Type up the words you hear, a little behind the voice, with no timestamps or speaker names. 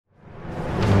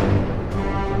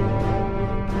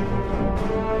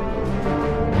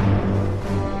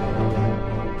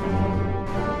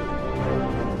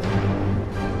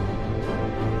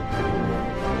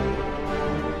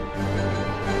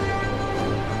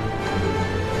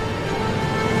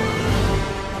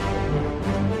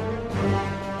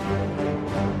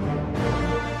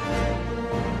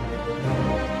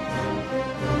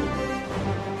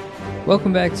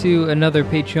Welcome back to another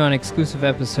Patreon exclusive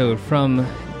episode from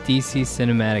DC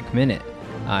Cinematic Minute.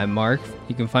 I'm Mark.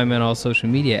 You can find me on all social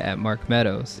media at Mark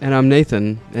Meadows. And I'm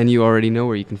Nathan, and you already know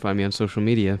where you can find me on social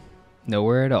media.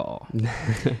 Nowhere at all.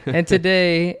 And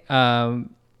today,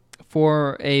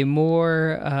 for a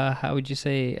more,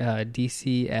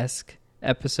 DC-esque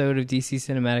episode of DC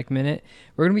Cinematic Minute,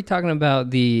 we're going to be talking about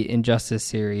the Injustice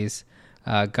series,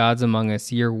 Gods Among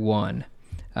Us Year 1.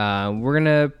 We're going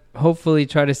to hopefully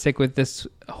try to stick with this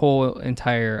whole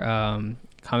entire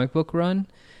comic book run,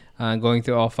 going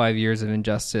through all 5 years of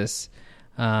Injustice.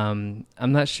 I'm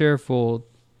not sure if we'll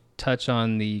touch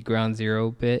on the Ground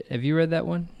Zero bit. Have you read that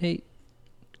one, Nate?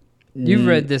 You've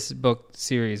read this book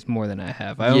series more than I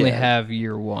have. I only have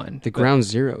Year 1. The Ground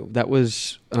Zero. That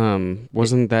was,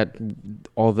 wasn't that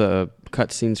all the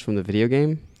cutscenes from the video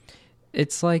game?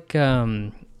 It's like,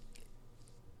 from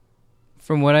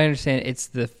what I understand,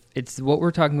 it's what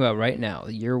we're talking about right now,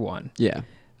 Year 1. Yeah.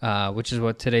 Which is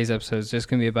what today's episode is just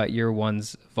going to be about Year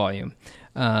 1's volume.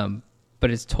 But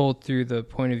it's told through the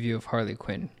point of view of Harley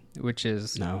Quinn, which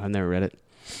is... No, I've never read it.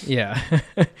 Yeah.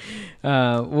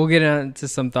 We'll get into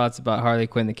some thoughts about Harley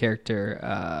Quinn, the character,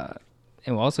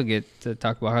 and we'll also get to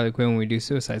talk about Harley Quinn when we do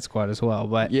Suicide Squad as well.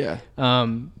 But yeah.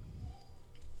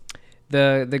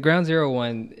 The Ground Zero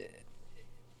one...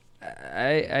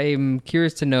 I'm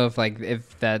curious to know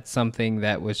if that's something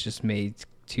that was just made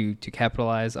to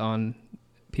capitalize on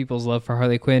people's love for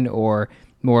Harley Quinn, or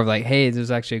more of like, hey,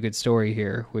 there's actually a good story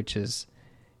here, which is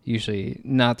usually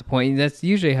not the point. That's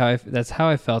usually how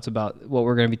I felt about what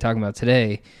we're going to be talking about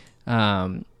today.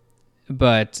 But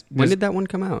when did that one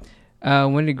come out?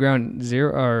 When did Ground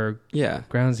Zero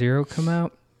come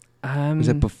out? Was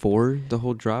that before the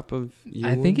whole drop of Year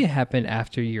 1? I think it happened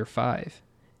after Year 5.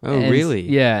 Oh, really?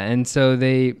 Yeah, and so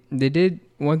they did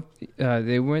one.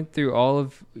 They went through all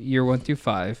of Year 1 through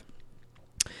 5,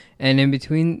 and in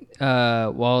between,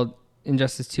 while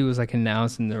Injustice 2 was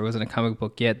announced and there wasn't a comic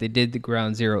book yet, they did the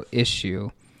Ground Zero issue,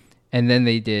 and then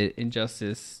they did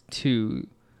Injustice 2,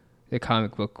 the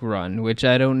comic book run, which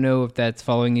I don't know if that's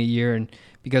following a year, and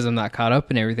because I'm not caught up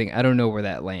in everything, I don't know where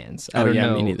that lands. I don't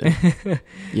know. Me neither.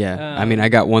 Yeah, I mean, I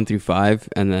got 1 through 5,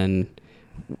 and then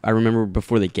I remember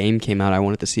before the game came out, I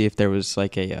wanted to see if there was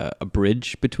a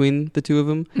bridge between the two of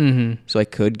them, so I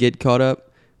could get caught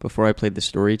up before I played the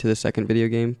story to the second video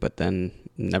game, but then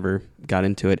never got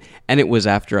into it. And it was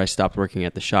after I stopped working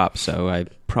at the shop, so I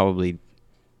probably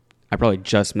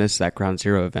just missed that Ground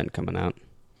Zero event coming out.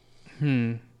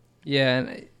 Yeah,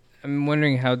 and I'm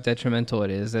wondering how detrimental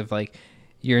it is if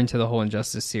you're into the whole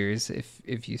Injustice series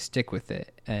if you stick with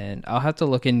it. And I'll have to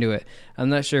look into it. I'm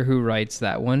not sure who writes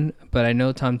that one, but I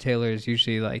know Tom Taylor is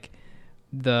usually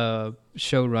the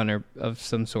showrunner of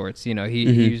some sorts. You know,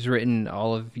 he's written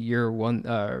all of Year 1,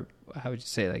 how would you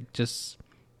say, just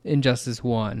Injustice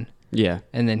 1. Yeah.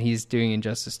 And then he's doing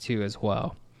Injustice 2 as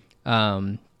well.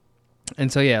 And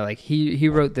so, yeah, he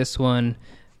wrote this one.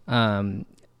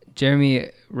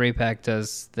 Jeremy Rapak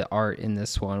does the art in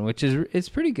this one, which it's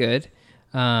pretty good.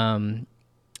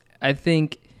 I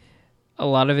think a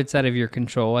lot of it's out of your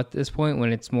control at this point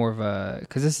when it's more of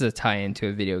because this is a tie-in to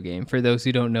a video game. For those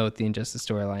who don't know what the Injustice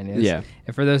storyline is,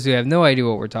 and for those who have no idea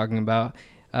what we're talking about,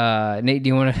 Nate, do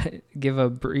you want to give a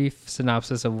brief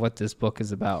synopsis of what this book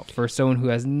is about for someone who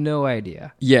has no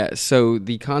idea? Yeah. So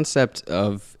the concept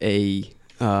of an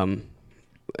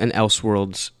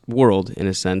Elseworlds world, in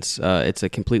a sense, it's a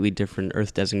completely different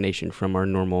Earth designation from our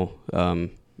normal,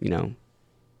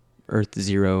 Earth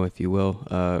Zero, if you will,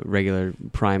 regular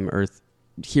prime Earth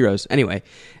heroes. Anyway,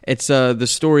 it's the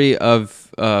story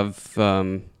of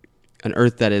an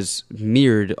Earth that is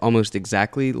mirrored almost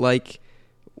exactly like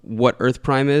what Earth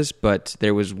Prime is, but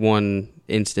there was one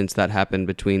instance that happened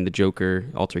between the Joker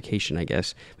altercation, I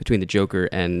guess, between the Joker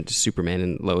and Superman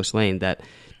and Lois Lane that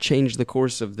changed the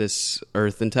course of this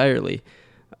Earth entirely.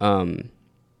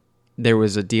 There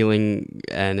was a dealing,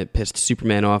 and it pissed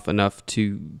Superman off enough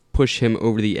to push him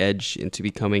over the edge into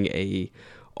becoming a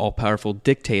all-powerful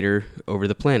dictator over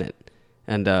the planet.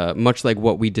 And much like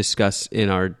what we discuss in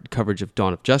our coverage of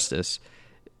Dawn of Justice,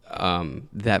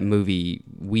 that movie,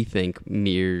 we think,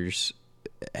 mirrors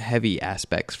heavy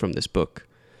aspects from this book,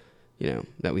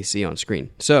 that we see on screen.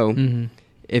 So,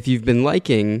 if you've been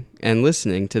liking and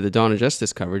listening to the Dawn of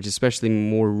Justice coverage, especially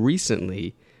more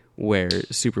recently, where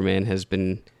Superman has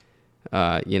been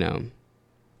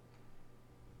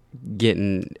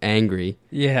getting angry.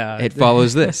 Yeah. It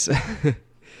follows this,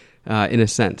 in a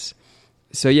sense.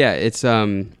 So yeah, it's,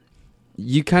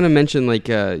 you kind of mentioned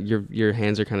your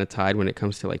hands are kind of tied when it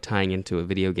comes to tying into a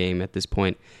video game at this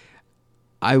point.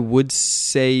 I would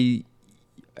say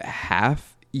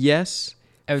half yes.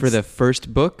 for the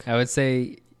first book? I would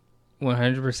say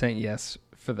 100% yes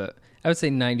for the. I would say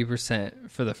 90%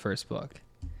 for the first book.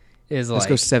 Let's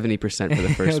go 70% for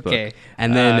the first okay. book,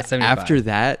 and then 75. after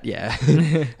that,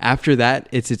 after that,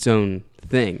 it's its own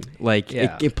thing. Like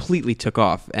it completely took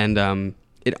off, and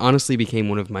it honestly became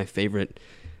one of my favorite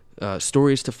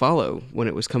stories to follow when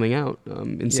it was coming out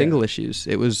in single issues.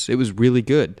 It was really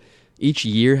good. Each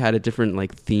year had a different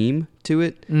like theme to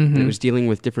it, and it was dealing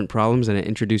with different problems, and it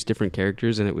introduced different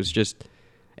characters, and it was just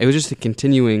a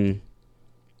continuing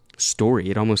story.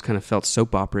 It almost kind of felt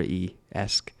soap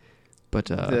opera-y-esque,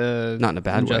 but not in a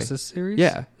bad way. Injustice series?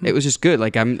 Yeah, it was just good.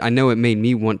 Like I know it made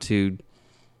me want to.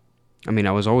 I mean,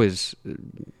 I was always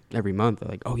every month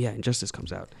like, oh yeah, Injustice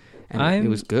comes out, and it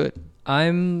was good.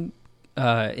 I'm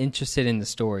interested in the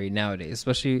story nowadays,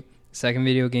 especially the second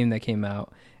video game that came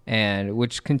out, and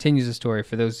which continues the story.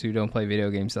 For those who don't play video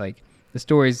games, like the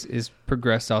story is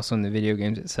progressed also in the video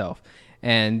games itself.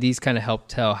 And these kind of help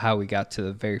tell how we got to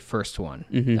the very first one.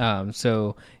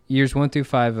 So years 1 through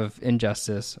 5 of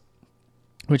Injustice,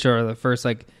 which are the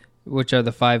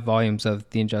 5 volumes of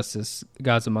the Injustice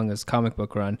Gods Among Us comic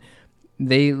book run,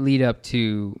 they lead up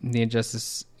to the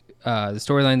Injustice, the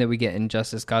storyline that we get in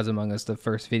Injustice Gods Among Us, the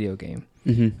first video game.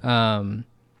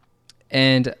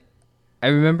 And I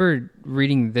remember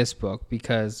reading this book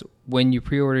because when you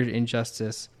pre-ordered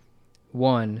Injustice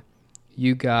 1,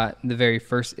 you got the very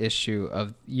first issue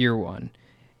of year 1.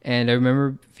 And I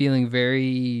remember feeling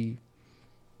very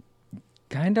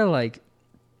kind of like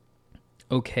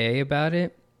okay about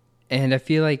it. And I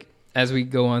feel like as we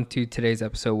go on to today's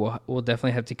episode, we'll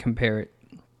definitely have to compare it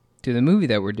to the movie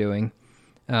that we're doing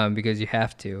because you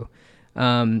have to.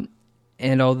 And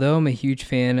although I'm a huge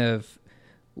fan of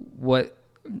what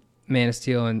Man of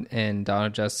Steel and Dawn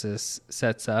of Justice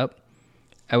sets up,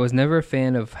 I was never a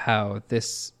fan of how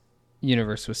this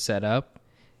universe was set up,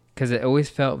 because it always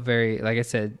felt very, like I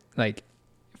said, like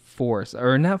forced,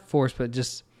 or not forced, but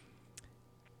just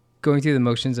going through the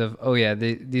motions of, oh yeah,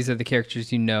 these are the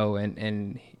characters,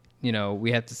 and you know,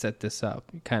 we have to set this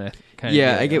up kind of.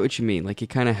 Yeah, I get what you mean. Like it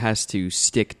kind of has to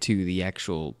stick to the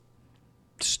actual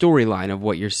storyline of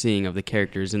what you're seeing of the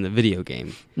characters in the video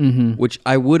game, which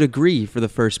I would agree for the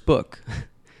first book.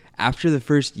 After the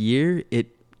first year, it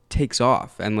takes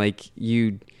off, and like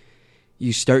you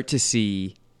start to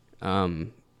see,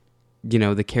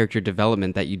 the character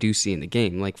development that you do see in the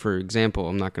game. Like, for example,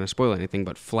 I'm not going to spoil anything,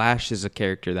 but Flash is a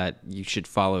character that you should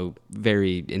follow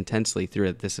very intensely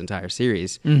throughout this entire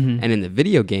series. And in the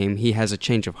video game, he has a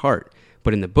change of heart.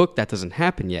 But in the book, that doesn't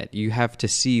happen yet. You have to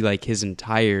see, like, his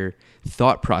entire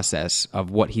thought process of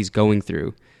what he's going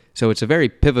through. So it's a very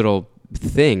pivotal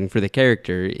thing for the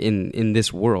character in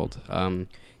this world.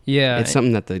 It's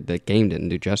something that the game didn't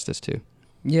do justice to.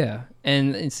 Yeah,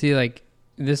 and see, like,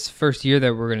 this first year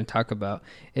that we're going to talk about,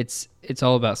 it's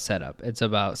all about setup. It's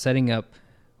about setting up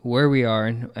where we are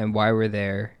and why we're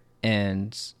there,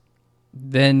 and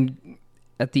then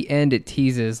at the end it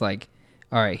teases, like,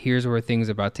 all right, here's where things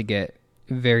are about to get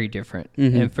very different,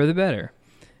 and for the better.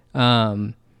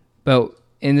 But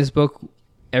in this book,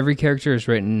 every character is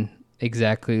written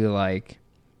exactly like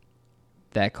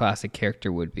that classic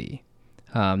character would be.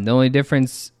 The only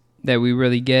difference that we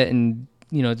really get in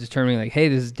determining, like, hey,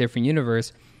 this is a different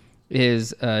universe,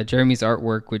 is Jeremy's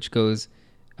artwork, which goes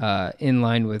in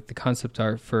line with the concept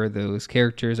art for those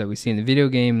characters that we see in the video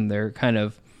game. They're kind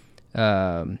of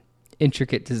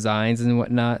intricate designs and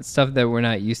whatnot, stuff that we're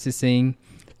not used to seeing.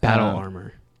 Battle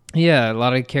armor. Yeah, a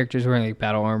lot of characters wearing like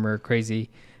battle armor, crazy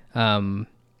armored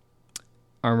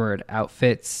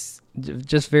outfits,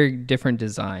 just very different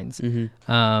designs.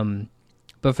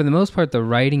 But for the most part, the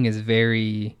writing is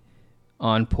very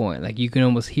on point. Like, you can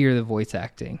almost hear the voice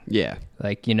acting. Yeah.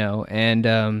 Like,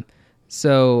 and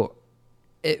so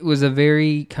it was a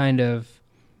very kind of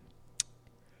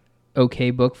okay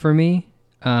book for me.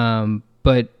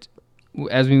 But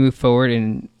as we move forward,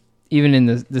 and even in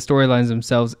the storylines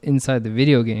themselves inside the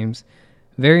video games,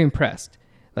 very impressed.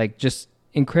 Like, just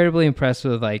incredibly impressed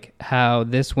with, like, how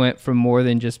this went from more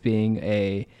than just being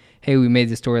a, hey, we made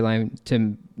the storyline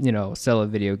to, sell a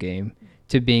video game,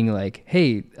 to being like,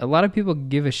 hey, a lot of people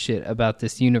give a shit about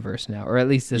this universe now, or at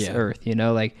least this Earth,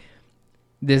 like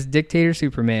this dictator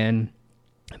Superman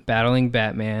battling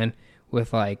Batman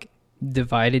with, like,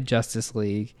 divided Justice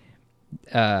League.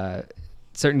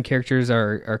 Certain characters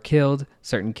are killed,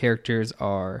 certain characters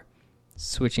are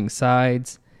switching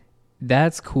sides.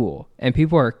 That's cool, and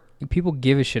people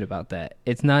give a shit about that.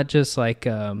 It's not just like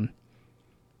I'm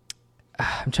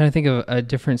trying to think of a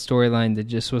different storyline that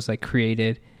just was, like,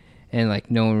 created and,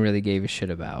 like, no one really gave a shit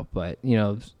about, but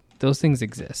those things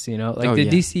exist. Like the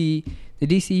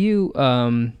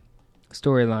DCU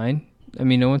storyline. I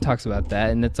mean, no one talks about that,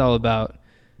 and it's all about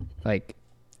like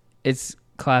it's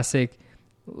classic.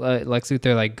 Lex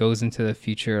Luthor like goes into the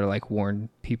future to like warn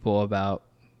people about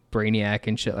Brainiac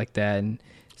and shit like that. And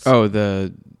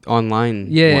the online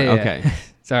one. Yeah. Okay.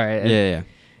 Sorry. Yeah.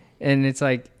 And it's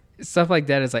like stuff like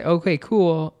that is like, okay,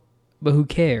 cool, but who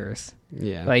cares?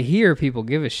 Yeah. Like here, people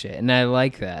give a shit, and I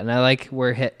like that, and I like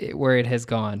where it has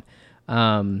gone.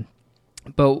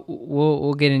 But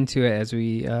we'll get into it as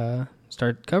we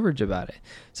start coverage about it.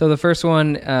 So the first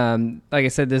one, like I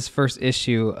said, this first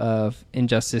issue of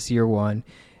Injustice Year One,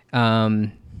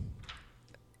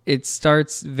 it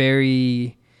starts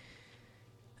very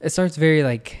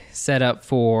like set up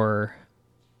for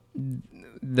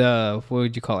what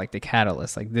would you call it, like the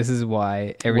catalyst? Like this is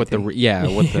why everything.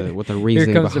 What the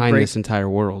reasoning behind this entire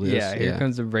world is. Yeah, here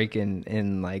comes the break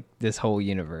in like this whole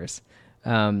universe.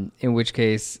 In which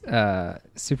case,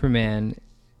 Superman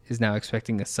is now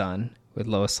expecting a son with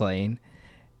Lois Lane,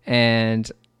 and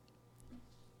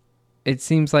it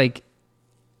seems like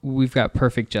we've got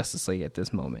perfect Justice League at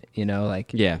this moment. You know,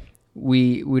 like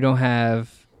we don't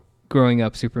have growing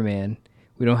up Superman,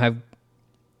 we don't have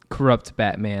corrupt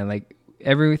Batman. Like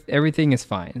everything is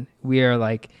fine. We are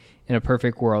like in a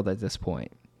perfect world at this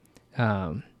point.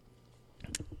 And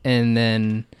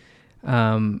then.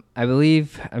 I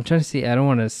believe I'm trying to see. I don't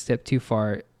want to step too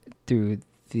far through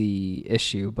the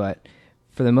issue, but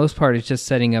for the most part, it's just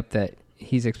setting up that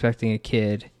he's expecting a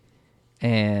kid,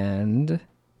 and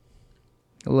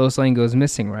Lois Lane goes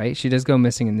missing. Right? She does go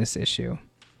missing in this issue.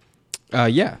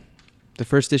 Yeah. The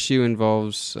first issue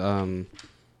involves all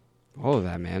of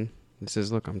that, man. This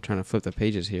is look. I'm trying to flip the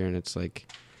pages here, and it's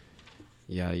like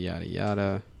yada yada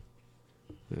yada.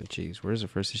 Oh, geez, where does the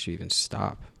first issue even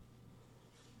stop?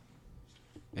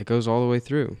 It goes all the way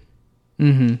through.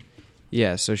 Mm-hmm.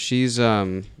 Yeah, so she's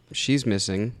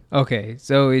missing. Okay,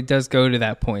 so it does go to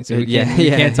that point. So we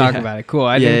can't talk about it.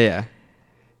 Cool. Yeah.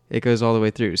 It goes all the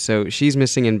way through. So she's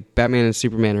missing, and Batman and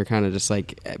Superman are kind of just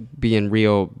like being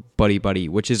real buddy,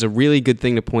 which is a really good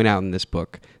thing to point out in this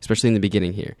book, especially in the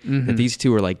beginning here. Mm-hmm. That these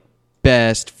two are like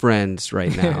best friends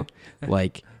right now.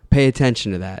 Like, pay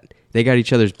attention to that. They got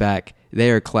each other's back. They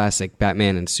are classic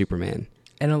Batman and Superman.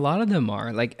 And a lot of them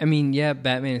are. Like, I mean, yeah,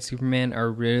 Batman and Superman are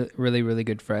really, really, really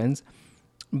good friends.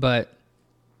 But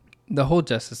the whole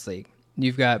Justice League,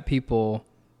 you've got people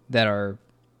that are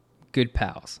good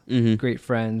pals, great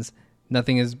friends.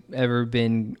 Nothing has ever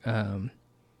been...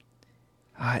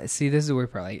 see, this is the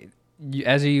weird part. Like,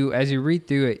 as you read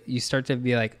through it, you start to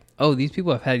be like, oh, these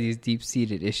people have had these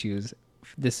deep-seated issues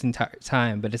this entire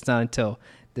time. But it's not until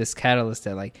this catalyst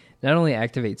that, like, not only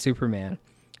activates Superman,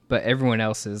 but everyone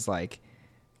else is, like...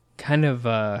 kind of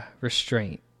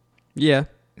restraint. Yeah.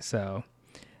 So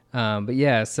but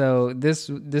yeah, so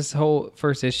this whole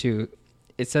first issue,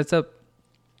 it sets up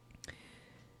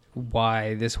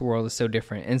why this world is so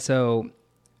different. And so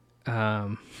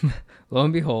lo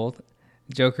and behold,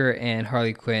 Joker and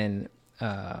Harley Quinn,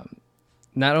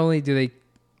 not only do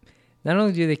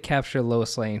they capture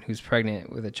Lois Lane, who's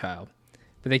pregnant with a child,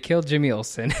 but they kill Jimmy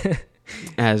Olsen.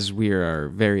 As we are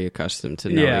very accustomed to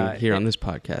knowing here on this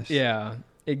podcast. Yeah.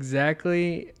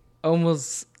 Exactly,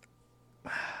 almost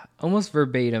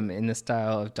verbatim in the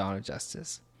style of Dawn of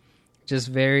Justice. Just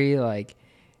very like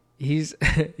he's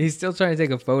still trying to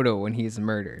take a photo when he's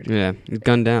murdered. Yeah,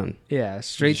 gunned down. Yeah,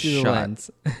 straight through the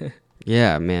lens.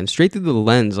 Yeah, man, straight through the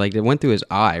lens. Like it went through his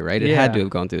eye, right? It had to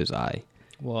have gone through his eye.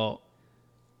 Well,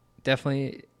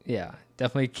 definitely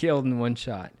killed in one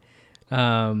shot.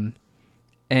 And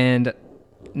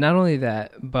not only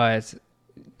that, but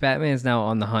Batman's now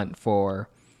on the hunt for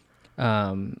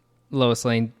Lois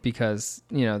Lane because,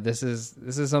 you know, this is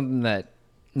something that,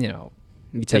 you know,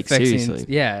 you take seriously.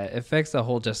 It affects the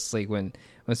whole Justice League when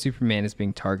Superman is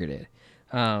being targeted.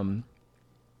 And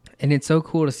it's so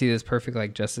cool to see this perfect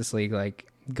like Justice League like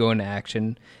go into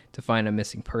action to find a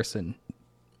missing person.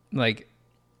 Like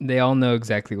they all know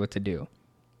exactly what to do.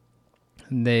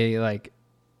 They like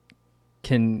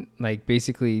can like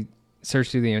basically search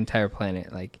through the entire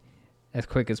planet like as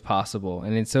quick as possible,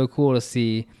 and it's so cool to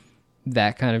see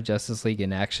that kind of Justice League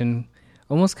in action.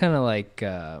 Almost kind of like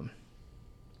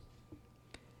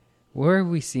where have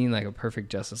we seen like a perfect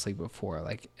Justice League before?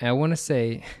 Like I want to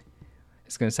say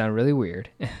it's going to sound really weird,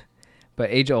 but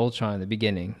Age of Ultron, the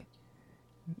beginning,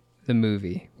 the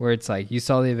movie where it's like you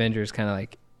saw the Avengers kind of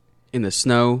like in the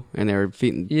snow and they were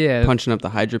punching up the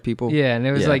Hydra people. Yeah, and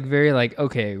it was like very like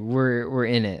okay, we're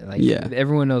in it. Like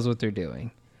everyone knows what they're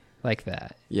doing. Like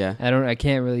that. Yeah. I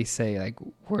can't really say like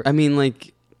I mean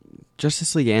like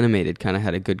Justice League Animated kind of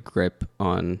had a good grip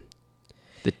on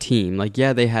the team. Like,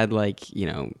 yeah, they had like,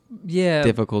 Yeah.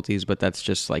 difficulties, but that's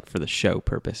just like for the show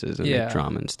purposes and Yeah. the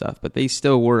drama and stuff. But they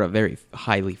still were a very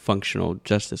highly functional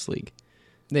Justice League.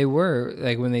 They were,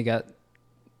 like, when they got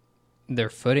their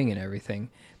footing and everything.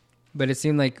 But it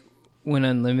seemed like when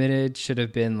Unlimited should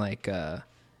have been like,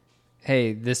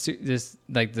 hey, this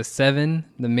like the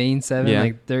main seven, Yeah.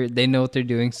 like they know what they're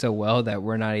doing so well that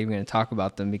we're not even going to talk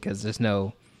about them because there's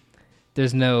no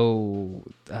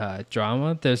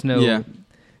drama. There's no Yeah.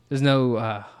 there's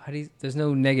no there's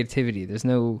no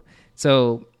negativity.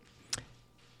 So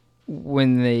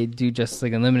when they do Justice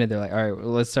League Unlimited, they're like, all right, well,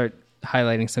 let's start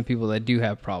highlighting some people that do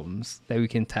have problems that we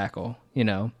can tackle,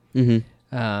 Mm-hmm.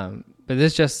 But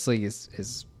this Justice League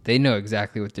is they know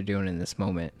exactly what they're doing in this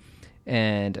moment,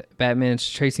 and Batman's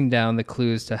tracing down the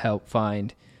clues to help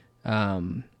find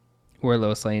where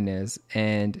Lois Lane is,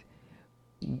 and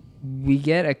we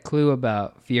get a clue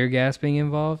about fear gas being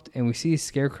involved, and we see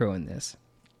Scarecrow in this.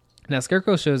 Now,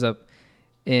 Scarecrow shows up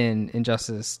in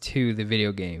Injustice 2, the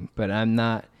video game, but I'm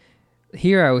not...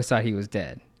 Here, I always thought he was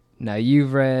dead. Now,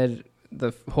 you've read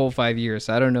the whole 5 years,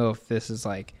 so I don't know if this is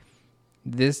like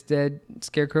this dead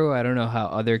Scarecrow. I don't know how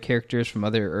other characters from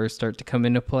other Earths start to come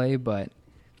into play, but...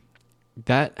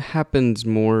 That happens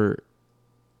more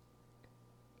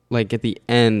like at the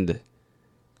end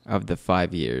of the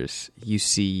 5 years. You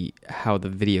see how the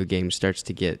video game starts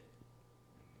to get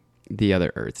the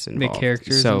other Earths involved. The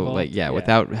characters so, involved? like, yeah,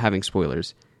 without having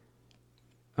spoilers.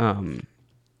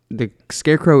 The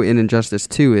Scarecrow in Injustice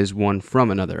 2 is one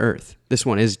from another Earth. This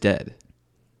one is dead.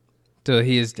 So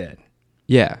he is dead.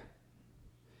 Yeah.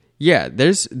 Yeah,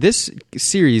 this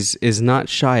series is not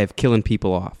shy of killing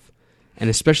people off. And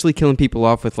especially killing people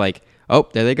off with like, oh,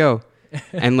 there they go.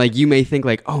 And like you may think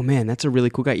like, oh man, that's a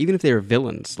really cool guy. Even if they were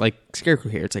villains, like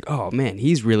Scarecrow here, it's like, oh man,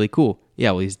 he's really cool.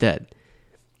 Yeah, well, he's dead.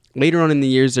 Later on in the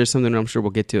years, there's something I'm sure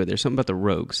we'll get to it. There's something about the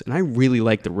Rogues, and I really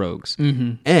like the Rogues.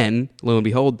 Mm-hmm. And lo and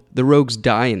behold, the Rogues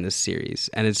die in this series,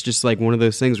 and it's just like one of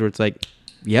those things where it's like,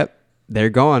 yep, they're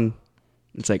gone.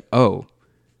 It's like, oh,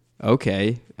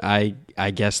 okay, I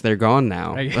guess they're gone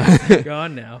now. I guess they're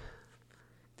gone now.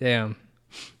 Damn.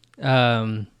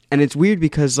 And it's weird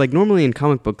because like normally in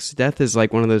comic books, death is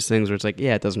like one of those things where it's like,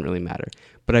 yeah, it doesn't really matter.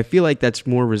 But I feel like that's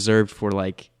more reserved for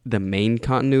like the main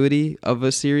continuity of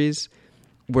a series,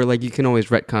 where like you can always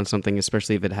retcon something,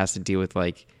 especially if it has to deal with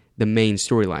like the main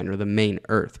storyline or the main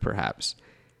Earth, perhaps.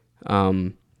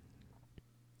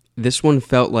 This one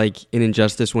felt like in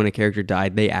Injustice, when a character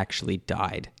died, they actually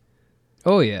died.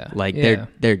 Oh yeah, Like yeah.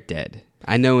 they're dead.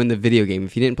 I know in the video game,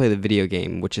 if you didn't play the video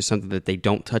game, which is something that they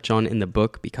don't touch on in the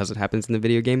book because it happens in the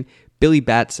video game, Billy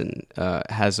Batson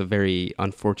has a very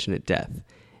unfortunate death,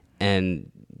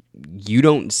 and you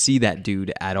don't see that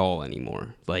dude at all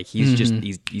anymore. Like he's just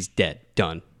he's dead,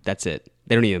 done. That's it.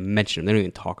 They don't even mention him. They don't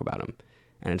even talk about him.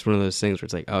 And it's one of those things where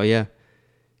it's like, oh yeah,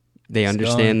 they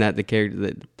understand that the character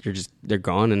that they're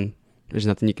gone, and there's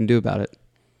nothing you can do about it.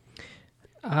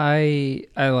 I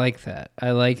like that.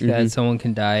 I like that someone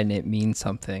can die and it means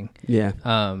something. Yeah.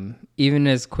 Even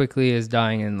as quickly as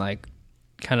dying and like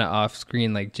kind of off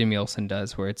screen, like Jimmy Olsen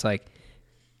does, where it's like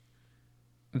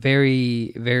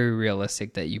very, very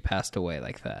realistic that you passed away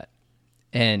like that.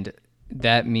 And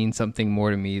that means something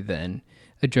more to me than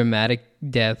a dramatic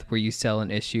death where you sell an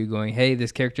issue going, hey,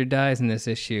 this character dies in this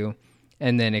issue,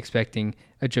 and then expecting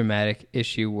a dramatic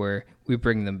issue where we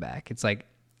bring them back. It's like,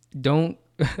 don't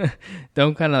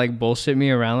kind of like bullshit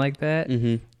me around like that,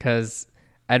 because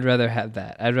I'd rather have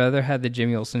that. I'd rather have the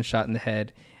Jimmy Olsen shot in the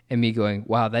head and me going,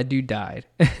 wow, that dude died.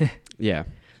 Yeah.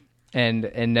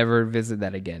 and never visit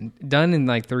that again. Done in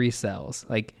like 3 cells.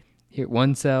 Like here,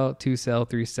 1 cell, 2 cell,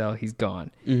 3 cell, he's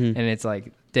gone. And it's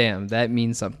like, damn, that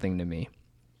means something to me.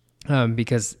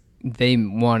 Because they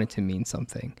want it to mean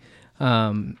something.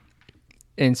 And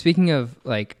speaking of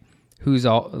like who's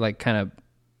all like kind of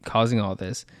causing all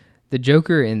this, the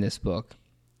Joker in this book,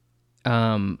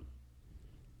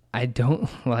 I don't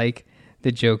like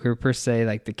the Joker per se,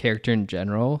 like the character in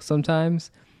general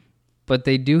sometimes, but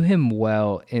they do him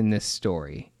well in this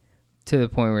story to the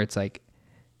point where it's like,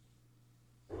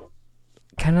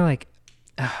 kind of like,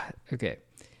 okay,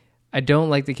 I don't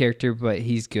like the character, but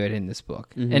he's good in this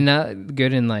book. And not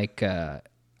good in like,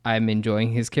 I'm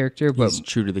enjoying his character, but He's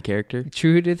true to the character.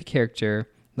 True to the character,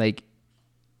 like,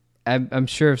 I'm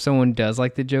sure if someone does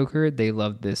like the Joker, they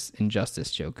love this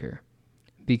Injustice Joker.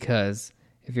 Because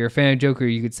if you're a fan of Joker,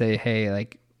 you could say, hey,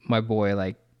 like, my boy,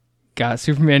 like, got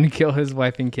Superman to kill his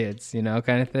wife and kids, you know,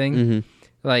 kind of thing.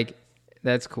 Like,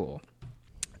 that's cool.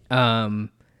 Yeah,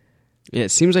 it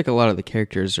seems like a lot of the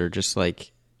characters are just,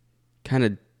 like, kind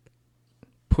of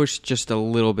pushed just a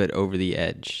little bit over the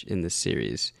edge in this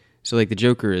series. So, like, the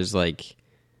Joker is, like,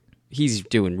 he's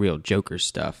doing real Joker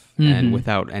stuff and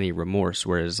without any remorse.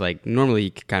 Whereas like normally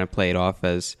you could kind of play it off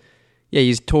as, yeah,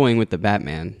 he's toying with the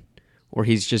Batman, or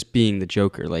he's just being the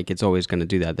Joker. Like it's always going to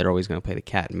do that. They're always going to play the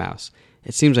cat and mouse.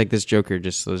 It seems like this Joker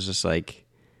just was just like,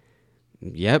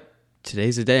 yep,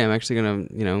 today's the day. I'm actually going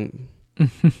to, you know,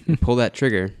 pull that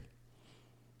trigger.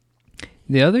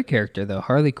 The other character though,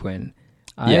 Harley Quinn,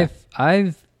 Yeah.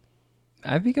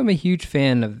 I've become a huge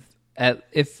fan of.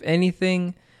 If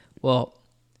anything, well,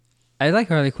 I like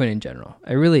Harley Quinn in general.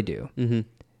 I really do. Mm-hmm.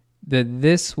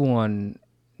 This one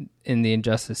in the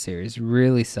Injustice series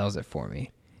really sells it for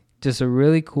me. Just a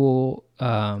really cool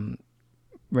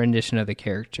rendition of the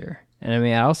character. And I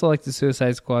mean, I also like the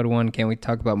Suicide Squad one. Can't we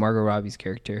talk about Margot Robbie's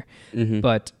character? Mm-hmm.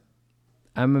 But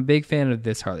I'm a big fan of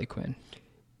this Harley Quinn.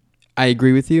 I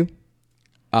agree with you.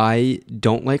 I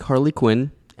don't like Harley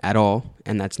Quinn at all,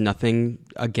 and that's nothing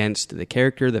against the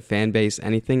character, the fan base,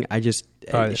 anything. I just...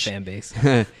 Probably the fan base.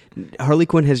 Harley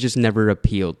Quinn has just never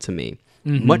appealed to me.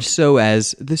 Mm-hmm. Much so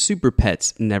as the Super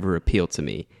Pets never appealed to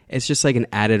me. It's just like an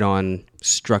added-on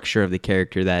structure of the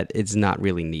character that it's not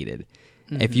really needed.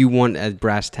 Mm-hmm. If you want a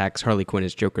brass tacks, Harley Quinn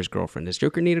is Joker's girlfriend. Does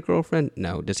Joker need a girlfriend?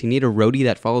 No. Does he need a roadie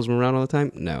that follows him around all the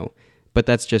time? No. But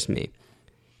that's just me.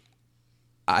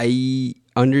 I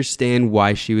understand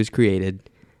why she was created.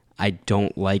 I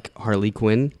don't like Harley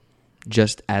Quinn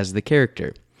just as the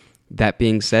character. That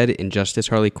being said, Injustice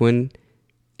Harley Quinn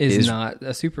is not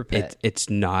a super pet. It's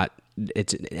not.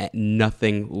 It's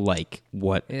nothing like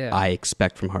what I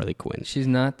expect from Harley Quinn. She's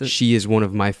not. She is one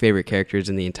of my favorite characters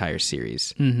in the entire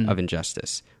series of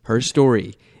Injustice. Her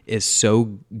story is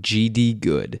so GD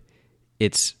good.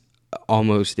 It's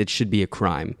almost. It should be a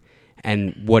crime.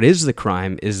 And what is the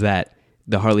crime is that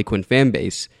the Harley Quinn fan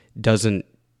base doesn't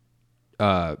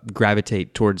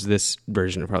gravitate towards this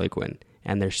version of Harley Quinn,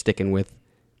 and they're sticking with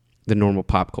the normal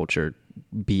pop culture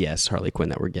BS Harley Quinn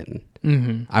that we're getting.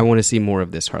 Mm-hmm. I want to see more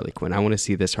of this Harley Quinn. I want to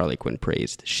see this Harley Quinn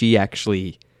praised. She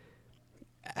actually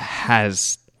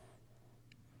has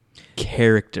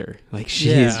character. Like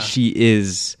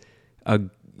she's a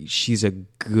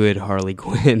good Harley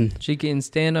Quinn. She can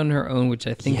stand on her own, which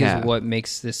I think is what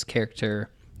makes this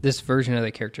version of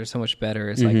the character so much better.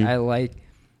 It's like I like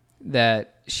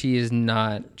that she is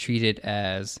not treated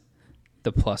as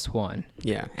the plus one.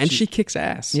 Yeah, and she kicks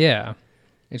ass. Yeah,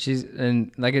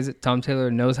 and like I said, Tom Taylor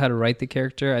knows how to write the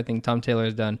character. I think Tom Taylor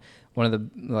has done one of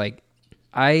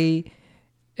the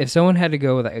if someone had to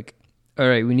go with like, all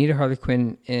right, we need a Harley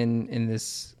Quinn in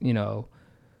this, you know,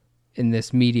 in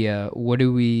this media. What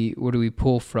do we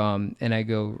pull from? And I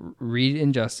go read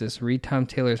Injustice, read Tom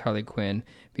Taylor's Harley Quinn,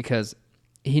 because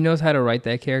he knows how to write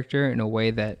that character in a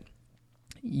way that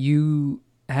you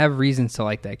have reasons to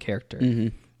like that character.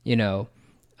 Mm-hmm. You know,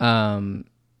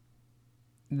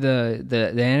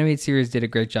 the animated series did a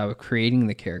great job of creating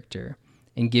the character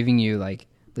and giving you like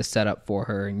the setup for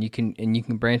her, and you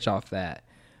can branch off that.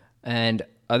 And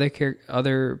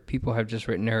other people have just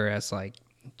written her as like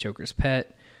Joker's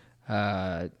pet,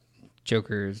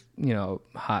 Joker's, you know,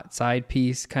 hot side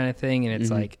piece kind of thing, and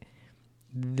it's like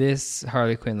this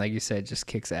Harley Quinn, like you said, just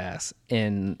kicks ass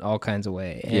in all kinds of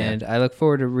way. And I look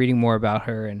forward to reading more about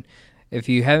her. And if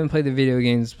you haven't played the video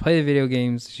games, play the video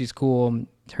games. She's cool.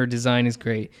 Her design is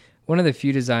great. One of the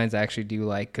few designs I actually do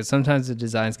like, because sometimes the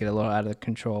designs get a little out of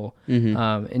control.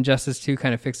 Mm-hmm. Injustice 2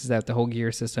 kind of fixes that, the whole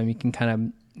gear system. You can kind of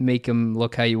make them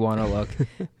look how you want to look,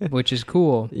 which is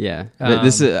cool. Yeah.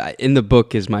 This is, in the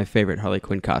book is my favorite Harley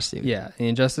Quinn costume. Yeah,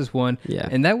 Injustice 1. Yeah.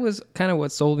 And that was kind of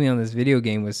what sold me on this video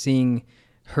game, was seeing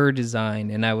her design,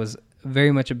 and I was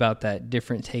very much about that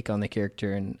different take on the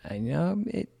character, and I know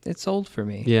it sold for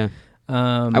me. Yeah.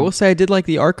 I will say I did like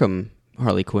the Arkham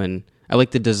Harley Quinn. I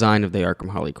like the design of the Arkham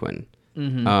Harley Quinn.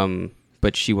 Mm-hmm.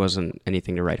 But she wasn't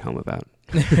anything to write home about.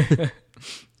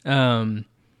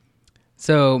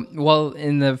 So while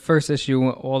in the first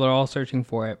issue, while they're all searching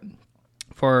for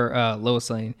Lois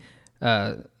Lane,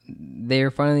 the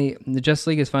Justice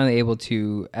League is finally able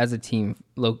to, as a team,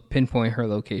 pinpoint her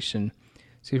location.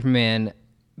 Superman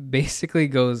basically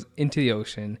goes into the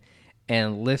ocean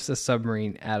and lifts a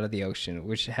submarine out of the ocean,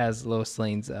 which has Lois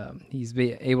Lane's. He's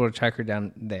able to track her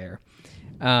down there.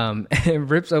 And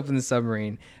rips open the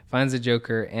submarine, finds the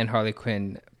Joker and Harley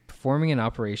Quinn performing an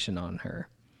operation on her.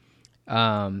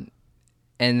 And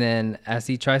then as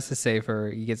he tries to save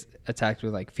her, he gets attacked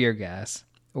with like fear gas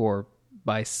or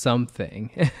by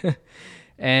something.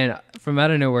 And from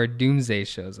out of nowhere, Doomsday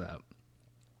shows up.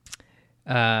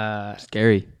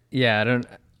 Scary. Yeah, I don't.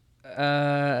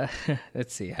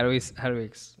 Let's see. How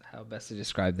best to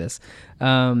describe this?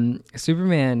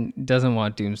 Superman doesn't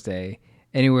want Doomsday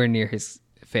anywhere near his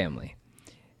family.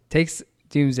 Takes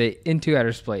Doomsday into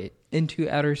outer into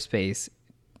outer space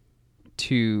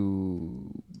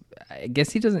to, I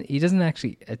guess he doesn't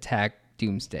actually attack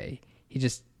Doomsday. He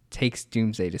just takes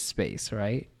Doomsday to space,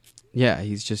 right? Yeah,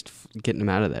 he's just getting him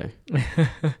out of there.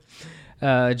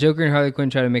 Joker and Harley Quinn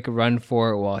try to make a run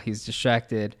for it while he's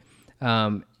distracted.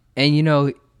 And,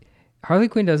 Harley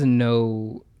Quinn doesn't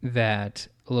know that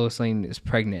Lois Lane is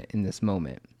pregnant in this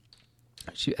moment.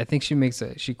 I think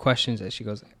she questions it.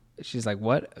 She's like,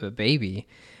 what? A baby?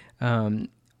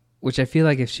 Which I feel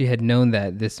like if she had known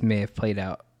that, this may have played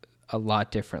out a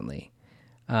lot differently.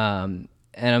 And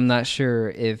I'm not sure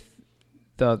if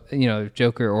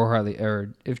Joker or Harley,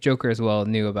 or if Joker as well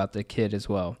knew about the kid as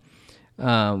well.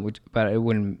 But it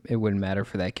wouldn't matter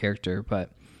for that character.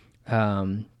 But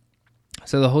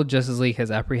so the whole Justice League has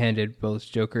apprehended both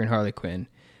Joker and Harley Quinn.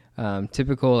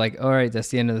 Typical, like, all right, that's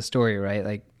the end of the story, right?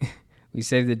 Like, we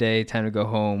saved the day, time to go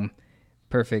home.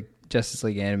 Perfect Justice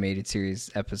League animated series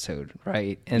episode,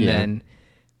 right? And then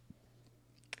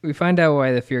we find out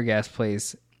why the fear gas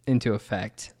plays into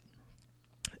effect.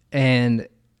 And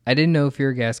I didn't know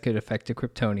fear gas could affect a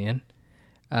Kryptonian.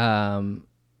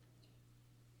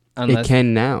 It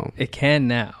can now. It can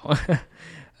now.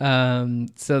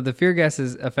 So the fear gas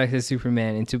has affected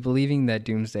Superman into believing that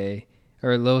Doomsday,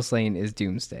 or Lois Lane, is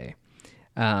Doomsday.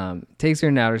 Takes her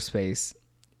in outer space,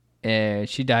 and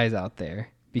she dies out there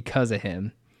because of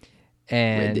him.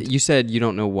 And wait, you said you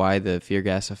don't know why the fear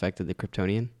gas affected the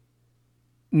Kryptonian?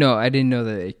 No, I didn't know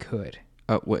that it could.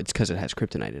 Oh, well, it's because it has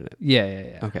kryptonite in it.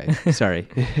 Yeah. Okay, sorry.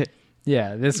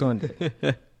 Yeah, this one did.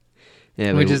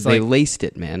 Yeah, Which they laced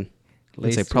it, man.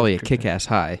 It's like probably a kryptonite. kick-ass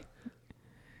high.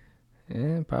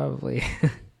 Yeah, probably.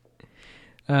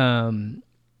 And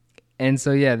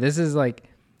so, yeah, this is like,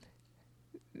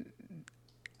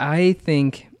 I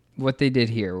think what they did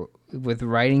here with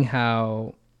writing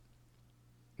how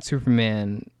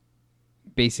Superman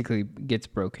basically gets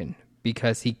broken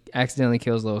because he accidentally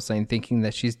kills Lois Lane thinking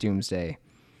that she's Doomsday.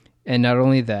 And not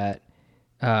only that,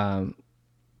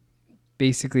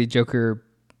 basically Joker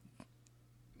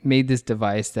made this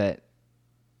device that,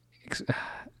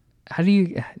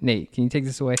 Nate, can you take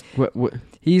this away? What?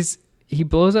 He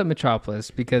blows up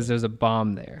Metropolis because there's a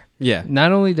bomb there. Yeah.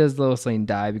 Not only does Lois Lane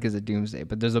die because of Doomsday,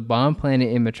 but there's a bomb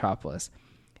planted in Metropolis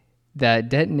that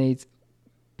detonates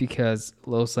because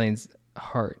Lois Lane's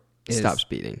heart stops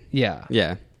beating. Yeah.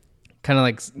 Yeah. Kind of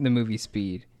like the movie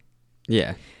Speed.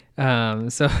 Yeah.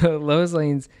 So Lois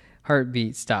Lane's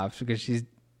heartbeat stops because she's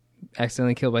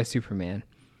accidentally killed by Superman.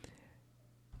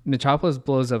 Metropolis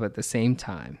blows up at the same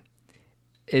time.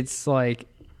 It's like,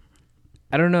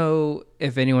 I don't know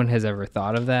if anyone has ever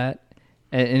thought of that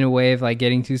in a way of like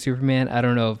getting to Superman. I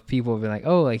don't know if people have been like,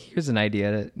 oh, like here's an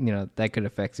idea that, that could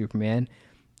affect Superman.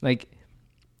 Like,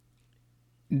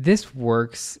 this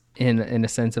works in a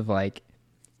sense of like,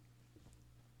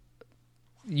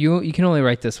 you can only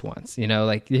write this once,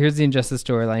 like here's the Injustice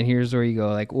storyline. Here's where you go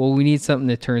like, well, we need something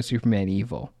to turn Superman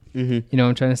evil. Mm-hmm. You know what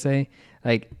I'm trying to say?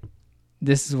 Like,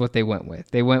 this is what they went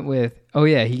with. They went with, oh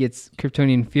yeah, he gets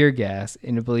Kryptonian fear gas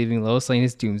into believing Lois Lane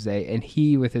is Doomsday, and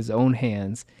he, with his own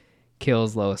hands,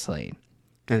 kills Lois Lane.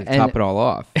 And top it all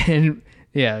off. And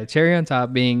yeah, cherry on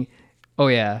top being, oh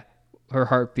yeah, her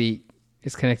heartbeat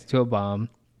is connected to a bomb.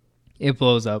 It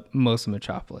blows up most of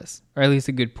Metropolis, or at least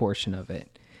a good portion of it.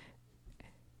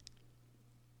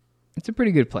 It's a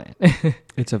pretty good plan.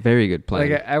 It's a very good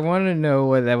plan. Like, I want to know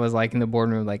what that was like in the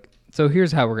boardroom. Like, so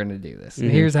here's how we're going to do this. Mm-hmm.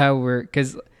 Here's how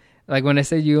because like when I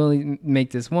said you only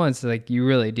make this once, like you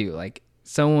really do. Like,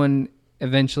 someone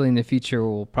eventually in the future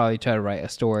will probably try to write a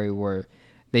story where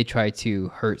they try to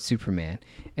hurt Superman.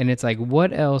 And it's like,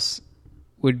 what else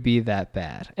would be that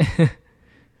bad?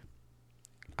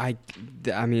 I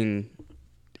mean,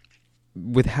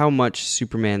 with how much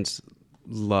Superman's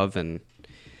love and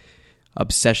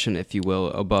obsession, if you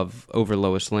will, over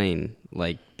Lois Lane,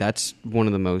 like that's one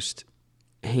of the most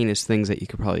heinous things that you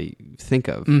could probably think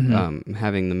of. Mm-hmm.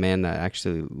 Having the man that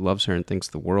actually loves her and thinks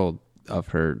the world of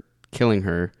her, killing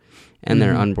her and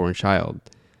their unborn child,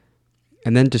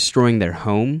 and then destroying their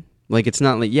home. Like, it's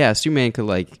not like, yeah, Superman could,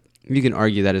 like, you can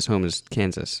argue that his home is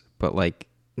Kansas, but like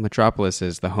Metropolis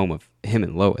is the home of him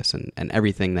and Lois and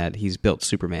everything that he's built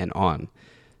Superman on.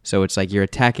 So it's like you're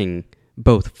attacking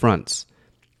both fronts.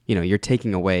 You're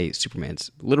taking away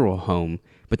Superman's literal home,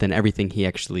 but then everything he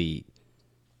actually,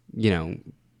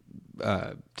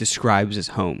 describes as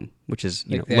home, which is,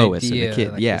 like Lois idea, and the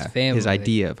kid. Like his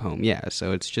idea of home. Yeah,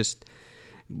 so it's just,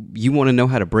 you want to know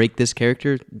how to break this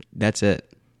character, that's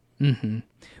it. Mm-hmm.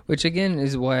 Which, again,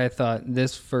 is why I thought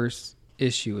this first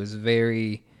issue was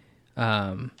very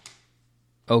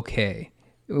okay.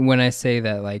 When I say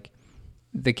that, like,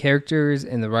 the characters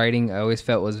and the writing I always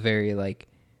felt was very, like,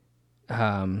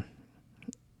 um,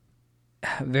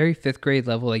 very fifth grade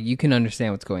level. Like you can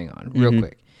understand what's going on real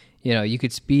quick. You know, you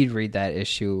could speed read that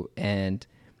issue, and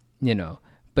you know,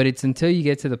 but it's until you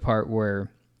get to the part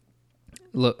where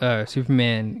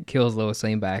Superman kills Lois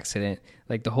Lane by accident,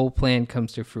 like the whole plan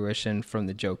comes to fruition from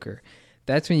the Joker.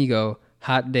 That's when you go,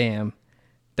 hot damn,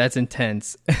 that's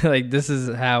intense. Like this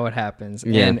is how it happens.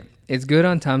 Yeah. And it's good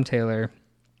on Tom Taylor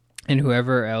and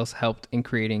whoever else helped in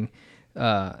creating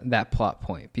that plot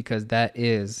point, because that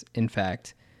is in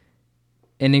fact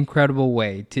an incredible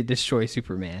way to destroy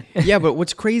Superman. Yeah, but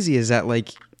what's crazy is that, like,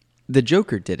 the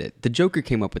Joker did it. The Joker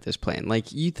came up with this plan.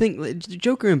 Like, you think the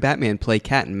Joker and Batman play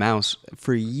cat and mouse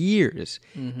for years,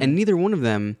 and neither one of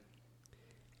them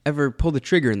ever pull the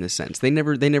trigger in this sense. They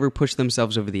never push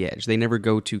themselves over the edge. They never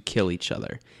go to kill each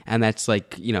other. And that's,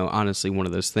 like, you know, honestly one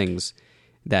of those things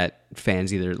that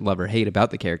fans either love or hate about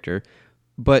the character.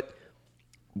 But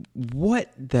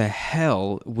what the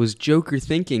hell was Joker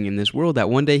thinking in this world that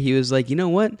one day he was like, you know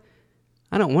what?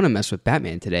 I don't want to mess with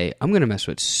Batman today. I'm going to mess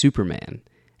with Superman.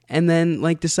 And then,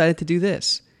 like, decided to do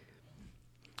this.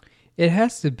 It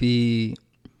has to be...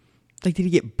 Like, did he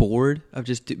get bored of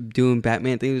just doing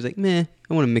Batman things? He was like, meh,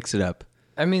 I want to mix it up.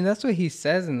 I mean, that's what he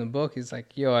says in the book. He's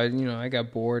like, yo, I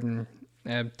got bored and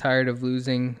I'm tired of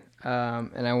losing,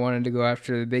 and I wanted to go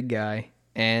after the big guy.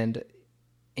 And,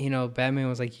 you know, Batman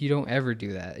was like, you don't ever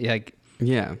do that. Like,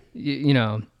 yeah. You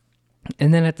know,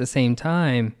 and then at the same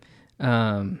time,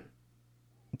 let's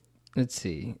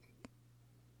see.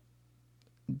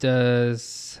 So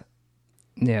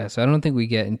I don't think we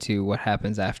get into what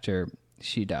happens after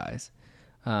she dies.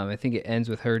 I think it ends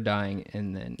with her dying,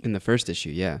 and then in the first issue,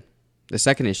 yeah. The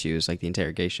second issue is like the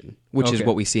interrogation, which is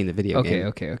what we see in the video game.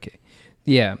 Okay.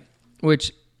 Yeah,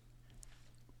 which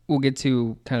we'll get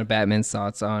to kind of Batman's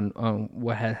thoughts on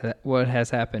what has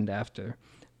happened after.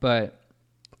 But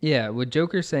yeah, with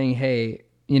Joker saying, hey,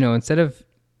 you know, instead of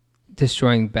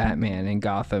destroying Batman and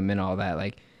Gotham and all that,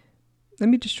 like, let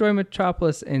me destroy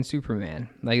Metropolis and Superman.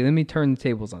 Like, let me turn the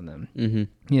tables on them.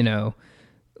 Mm-hmm. You know,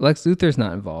 Lex Luthor's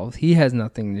not involved. He has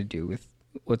nothing to do with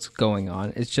what's going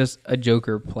on. It's just a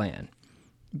Joker plan,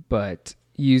 but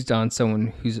used on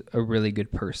someone who's a really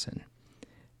good person.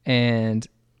 And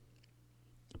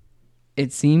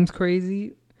it seems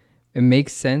crazy. It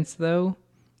makes sense, though.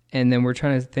 And then we're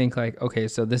trying to think, like, okay,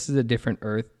 so this is a different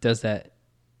Earth. Does that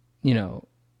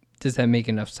make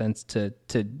enough sense to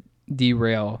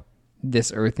derail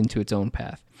this Earth into its own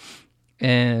path?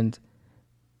 And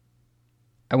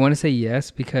I want to say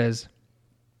yes, because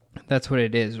that's what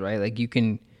it is, right? Like,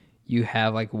 you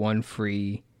have like one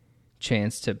free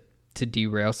chance to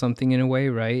derail something in a way,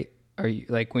 right? Are you,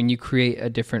 like, when you create a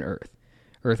different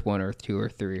Earth 1, Earth 2,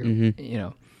 Earth 3, or, you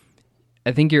know,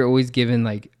 I think you're always given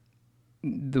like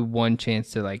the one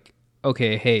chance to, like,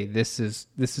 okay, hey, this is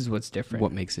what's different.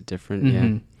 What makes it different?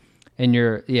 Yeah.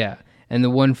 And and the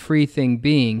one free thing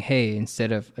being, hey,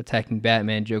 instead of attacking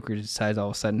Batman, Joker decides all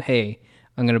of a sudden, hey,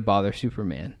 I'm going to bother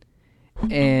Superman.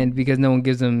 And because no one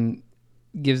gives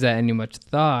that any much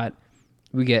thought,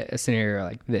 we get a scenario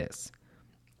like this.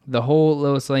 The whole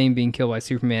Lois Lane being killed by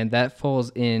Superman, that falls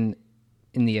in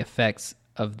the effects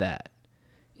of that.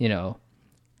 You know,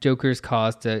 Joker's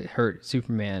cause to hurt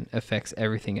Superman affects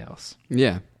everything else.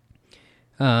 Yeah.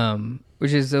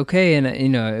 Which is okay, and, you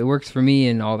know, it works for me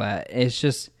and all that. It's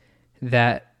just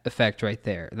that effect right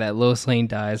there, that Lois Lane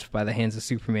dies by the hands of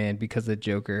Superman because of the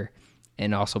Joker,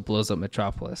 and also blows up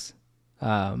Metropolis.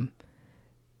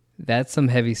 That's some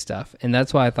heavy stuff, and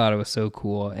that's why I thought it was so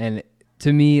cool. And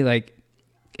to me, like,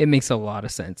 it makes a lot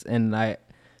of sense, and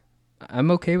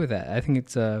I'm okay with that. I think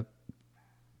it's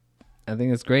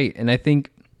great, and I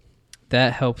think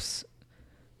that helps.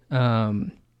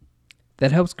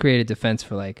 That helps create a defense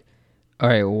for, like, all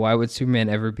right, well, why would Superman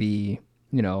ever be,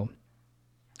 you know,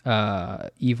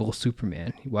 evil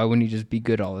Superman? Why wouldn't he just be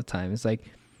good all the time? It's like,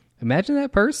 imagine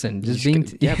that person just being...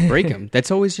 break him. That's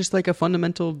always just like a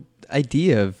fundamental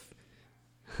idea of...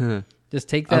 just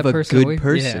take that of person a away. good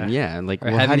person, yeah. Like, or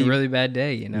having a really bad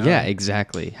day, you know? Yeah,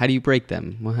 exactly. How do you break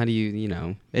them? Well, how do you, you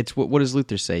know... It's what does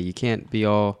Luthor say? You can't be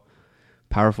all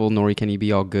powerful, nor can you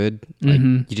be all good. Like,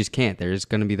 you just can't. There's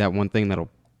going to be that one thing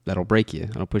that'll break you.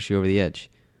 That'll push you over the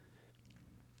edge.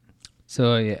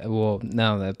 So, yeah, well,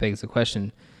 now that begs the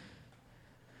question,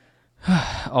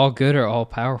 all good or all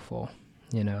powerful,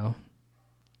 you know?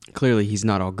 Clearly, he's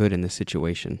not all good in this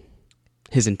situation.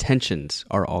 His intentions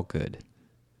are all good,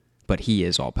 but he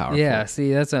is all powerful. Yeah,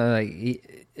 see, that's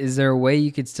is there a way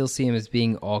you could still see him as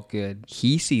being all good?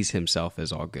 He sees himself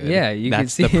as all good. Yeah, that's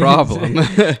could see the problem.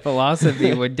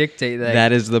 Philosophy would dictate that.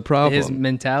 That is the problem. His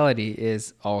mentality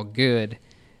is all good,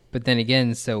 But then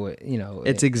again,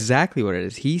 It's exactly what it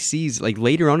is. He sees, like,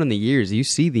 later on in the years, you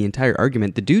see the entire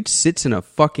argument. The dude sits in a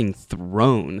fucking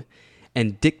throne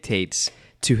and dictates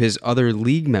to his other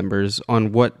league members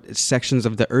on what sections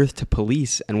of the earth to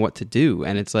police and what to do.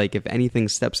 And it's like, if anything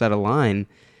steps out of line,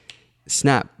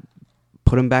 snap,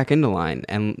 put him back into line.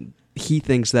 And he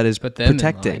thinks that is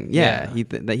protecting. Yeah. He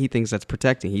thinks that's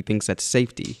protecting. He thinks that's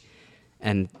safety.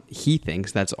 And he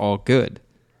thinks that's all good.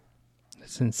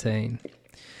 That's insane.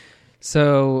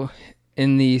 So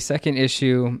in the second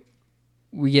issue,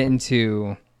 we get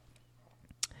into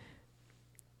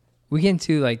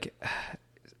like,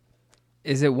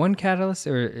 is it one catalyst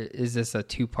or is this a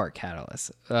two-part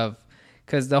catalyst?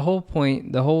 Because the whole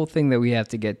thing that we have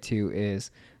to get to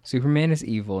is Superman is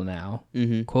evil now,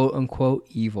 quote unquote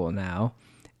evil now,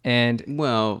 and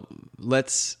well,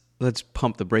 let's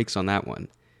pump the brakes on that one.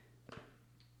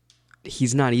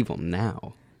 He's not evil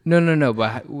now. No,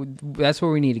 but that's where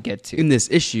we need to get to in this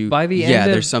issue. By the end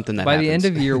of, there's something that by happens. the end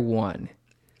of year one,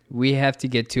 we have to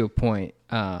get to a point.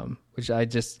 Which I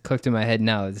just clicked in my head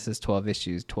now. This is 12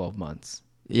 issues, 12 months.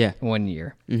 Yeah. 1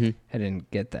 year. Mm-hmm. I didn't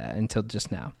get that until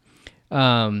just now.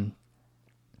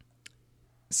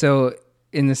 So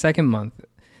in the second month,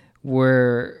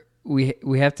 where we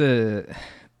have to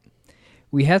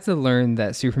learn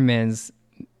that Superman's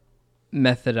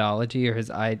methodology or his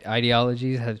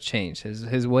ideologies have changed.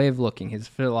 His way of looking, his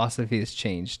philosophy has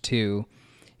changed to,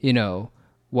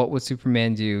 what would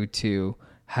Superman do to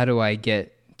how do I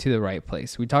get to the right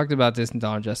place? We talked about this in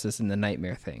Dawn of Justice in the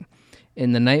nightmare thing.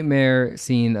 In the nightmare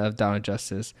scene of Dawn of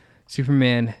Justice,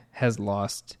 Superman has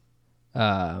lost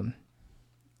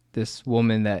this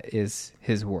woman that is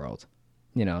his world.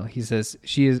 He says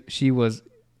she was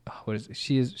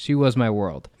my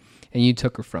world, and you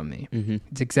took her from me. Mm-hmm.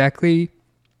 It's exactly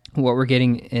what we're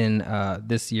getting in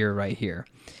this year right here,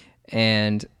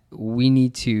 and we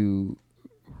need to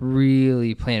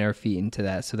really plant our feet into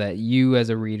that so that you as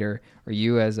a reader or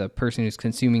you as a person who's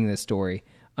consuming this story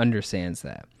understands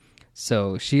that.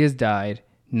 So she has died.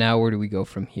 Now where do we go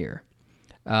from here?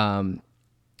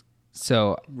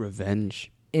 So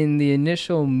revenge. In the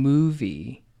initial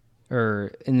movie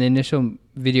or in the initial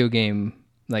video game,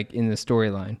 like in the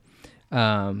storyline,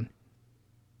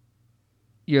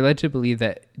 you're led to believe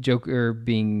that Joker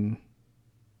being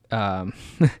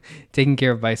taken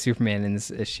care of by Superman in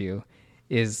this issue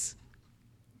is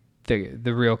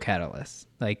the real catalyst.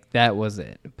 Like, that was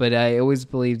it. But I always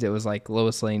believed it was like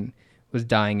Lois Lane was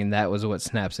dying and that was what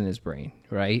snaps in his brain,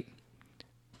 right?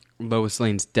 Lois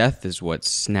Lane's death is what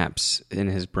snaps in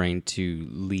his brain to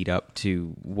lead up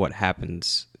to what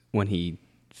happens when he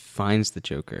finds the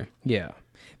Joker. Yeah.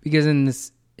 Because in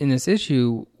this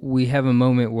issue, we have a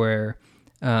moment where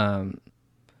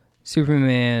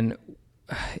Superman,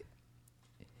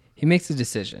 he makes a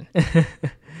decision.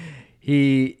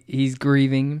 He's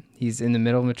grieving. He's in the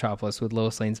middle of Metropolis with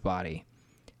Lois Lane's body.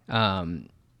 And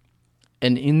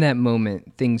in that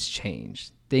moment, things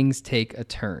change. Things take a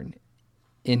turn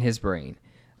in his brain.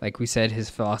 Like we said,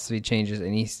 his philosophy changes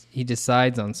and he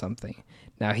decides on something.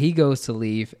 Now he goes to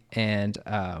leave and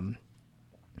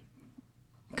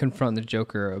confront the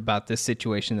Joker about this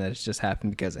situation that has just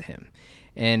happened because of him.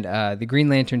 And the Green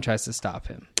Lantern tries to stop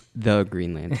him. The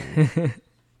Green Lantern.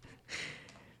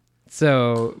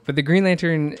 But the Green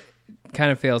Lantern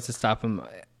kind of fails to stop him.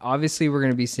 Obviously, we're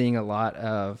going to be seeing a lot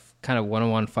of kind of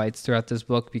one-on-one fights throughout this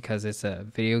book because it's a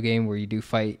video game where you do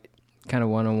fight kind of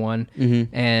one-on-one.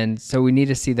 Mm-hmm. And so we need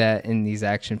to see that in these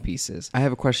action pieces. I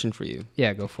have a question for you.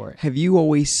 Yeah, go for it. Have you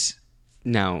always...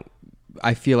 Now,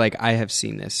 I feel like I have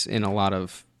seen this in a lot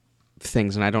of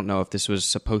things, and I don't know if this was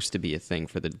supposed to be a thing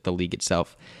for the League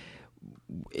itself.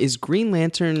 Is Green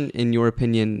Lantern, in your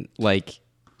opinion, like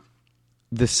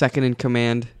the second in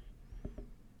command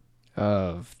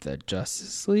of the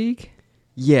Justice League?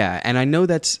 Yeah, and I know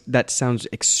that sounds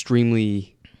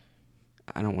extremely,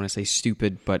 I don't want to say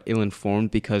stupid, but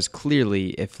ill-informed, because clearly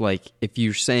if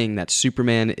you're saying that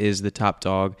Superman is the top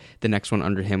dog, the next one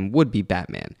under him would be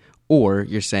Batman. Or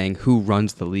you're saying who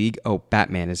runs the League? Oh,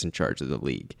 Batman is in charge of the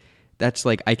League. That's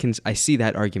like, I see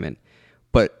that argument,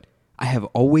 but I have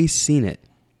always seen it,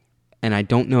 and I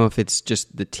don't know if it's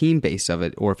just the team base of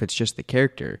it or if it's just the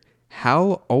character.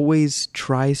 Hal always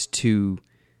tries to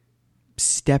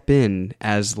step in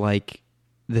as like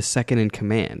the second in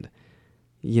command,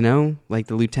 like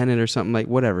the lieutenant or something, like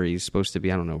whatever he's supposed to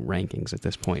be. I don't know rankings at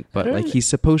this point, but like he's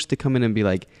supposed to come in and be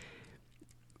like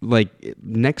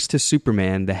next to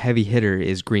Superman, the heavy hitter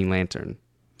is Green Lantern.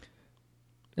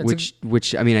 Which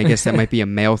I mean, I guess that might be a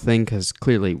male thing because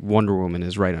clearly Wonder Woman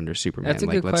is right under Superman. That's a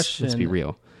good question. Let's be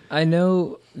real. I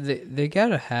know they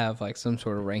gotta have like some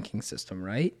sort of ranking system,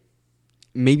 right?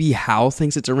 maybe Hal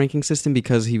thinks it's a ranking system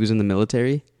because he was in the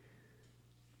military.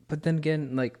 But then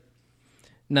again, like,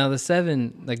 now the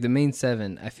 7, like the main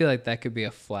 7, I feel like that could be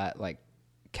a flat like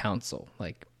council.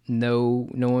 Like no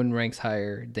one ranks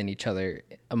higher than each other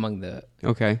among the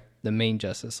main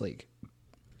Justice League.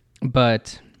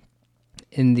 But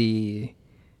in the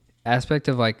aspect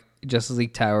of like Justice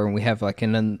League Tower, and we have like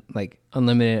an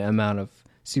unlimited amount of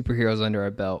superheroes under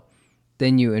our belt,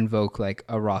 then you invoke like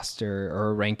a roster or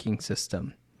a ranking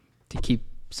system to keep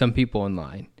some people in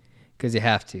line, because you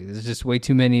have to. There's just way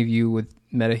too many of you with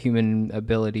metahuman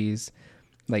abilities.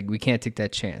 Like, we can't take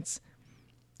that chance.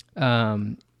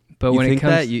 But when it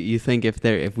comes, you think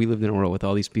if we lived in a world with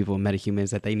all these people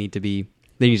metahumans, that there needs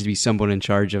to be someone in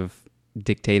charge of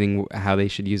dictating how they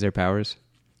should use their powers?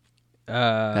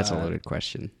 That's a loaded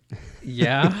question.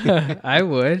 Yeah, I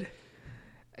would.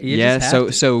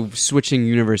 So switching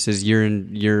universes,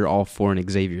 you're all for an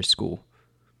Xavier school.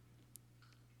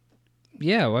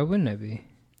 Yeah, why wouldn't I be?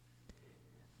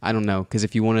 I don't know, because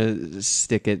if you want to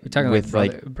stick it, we're talking with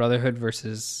like Brotherhood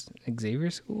versus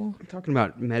Xavier School. I'm talking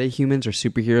about metahumans or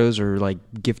superheroes or like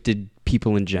gifted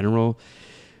people in general.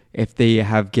 If they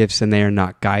have gifts and they are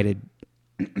not guided,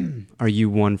 are you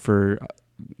one for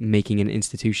making an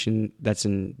institution that's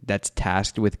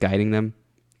tasked with guiding them,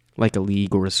 like a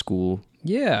league or a school?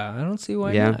 Yeah, I don't see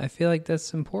why not. I feel like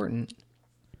that's important.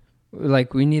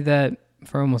 Like, we need that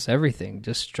for almost everything,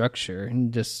 just structure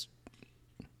and just,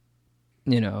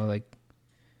 like,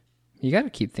 you got to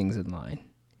keep things in line.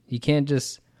 You can't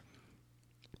just,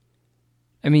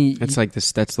 I mean, it's like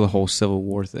this. That's the whole Civil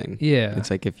War thing. Yeah, it's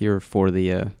like if you're for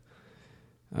the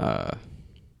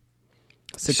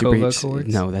Sokovia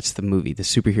Accords. No, that's the movie, the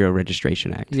Superhero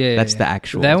Registration Act. Yeah, that's the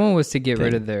actual. That one was to get thing.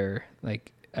 rid of their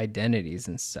like identities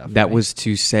and stuff. That was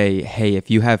to say, hey,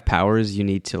 if you have powers, you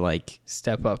need to like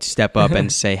step up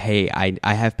and say, hey,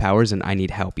 I have powers and I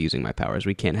need help using my powers.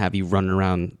 We can't have you running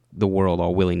around the world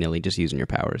all willy-nilly just using your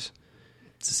powers.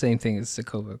 It's the same thing as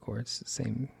Sokovia Accords. The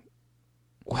same.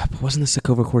 Wasn't the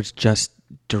Sokovia Accords just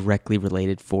directly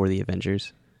related for the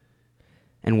Avengers?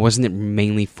 And wasn't it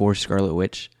mainly for Scarlet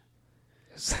Witch?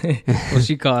 Well,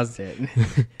 she caused it.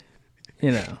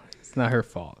 It's not her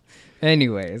fault.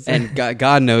 Anyways. And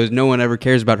God knows no one ever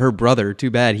cares about her brother.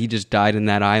 Too bad he just died in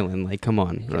that island. Like, come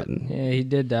on. Yeah, he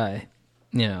did die.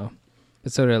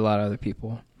 But so did a lot of other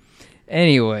people.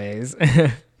 Anyways.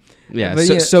 Yeah,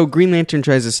 so Green Lantern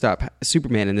tries to stop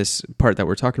Superman in this part that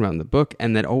we're talking about in the book,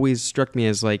 and that always struck me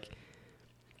as like,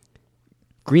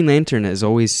 Green Lantern has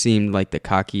always seemed like the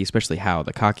cocky, especially Hal,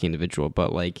 the cocky individual,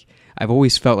 but like, I've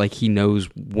always felt like he knows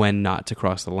when not to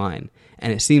cross the line.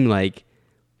 And it seemed like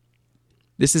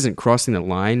this isn't crossing the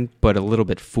line, but a little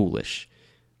bit foolish,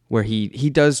 where he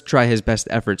does try his best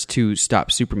efforts to stop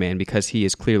Superman because he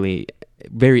is clearly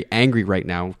very angry right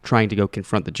now trying to go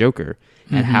confront the Joker.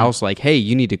 And Hal's like, hey,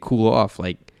 you need to cool off,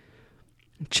 like,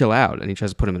 chill out. And he tries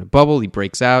to put him in a bubble, he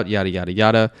breaks out, yada, yada,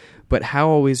 yada. But Hal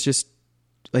always just,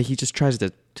 like, he just tries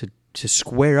to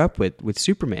square up with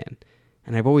Superman.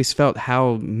 And I've always felt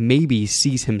Hal maybe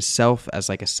sees himself as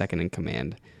like a second in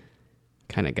command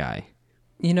kind of guy.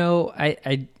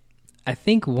 I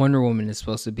think Wonder Woman is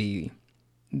supposed to be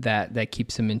that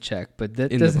keeps him in check, but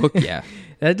that doesn't, the book, yeah,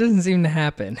 that doesn't seem to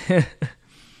happen.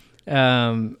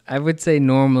 I would say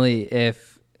normally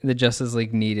if the Justice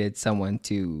League needed someone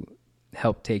to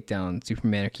help take down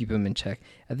Superman or keep him in check,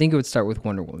 I think it would start with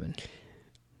Wonder Woman.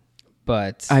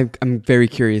 But I'm very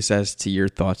curious as to your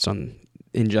thoughts on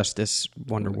Injustice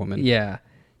Wonder Woman. Yeah.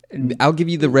 I'll give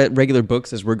you the regular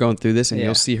books as we're going through this, and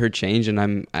you'll see her change.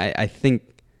 And I think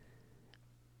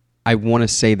I want to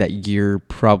say that you're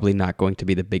probably not going to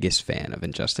be the biggest fan of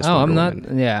Injustice. Oh, Wonder I'm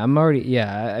Woman. not. Yeah, I'm already.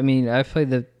 Yeah, I mean, I've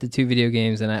played the 2 video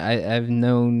games, and I've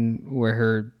known where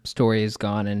her story has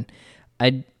gone, and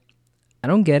I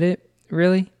don't get it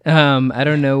really. I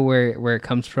don't know where it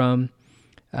comes from.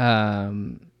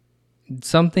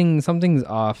 Something's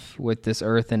off with this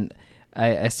Earth, and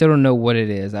I still don't know what it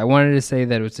is. I wanted to say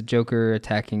that it was the Joker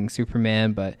attacking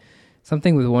Superman, but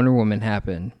something with Wonder Woman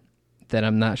happened that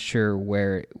I'm not sure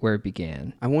where it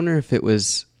began. I wonder if it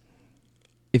is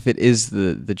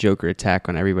the Joker attack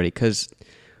on everybody, because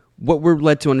what we're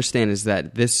led to understand is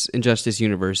that this Injustice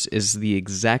universe is the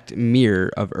exact mirror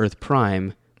of Earth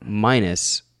Prime,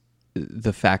 minus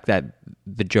the fact that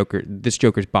this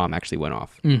Joker's bomb actually went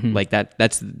off. Mm-hmm. Like that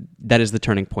is the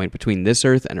turning point between this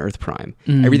Earth and Earth Prime.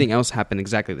 Mm-hmm. Everything else happened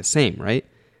exactly the same, right?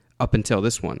 Up until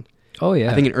this one. Oh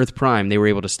yeah. I think in Earth Prime they were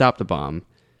able to stop the bomb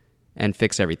and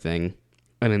fix everything,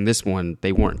 and in this one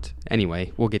they weren't.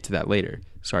 Anyway, we'll get to that later.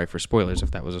 Sorry for spoilers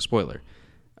if that was a spoiler.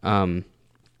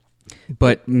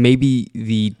 But maybe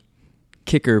the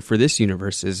kicker for this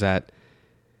universe is that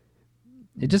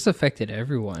It just affected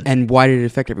everyone. And why did it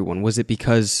affect everyone? Was it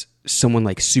because someone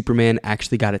like Superman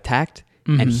actually got attacked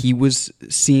and he was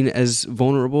seen as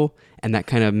vulnerable, and that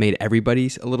kind of made everybody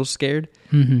a little scared?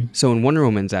 So in Wonder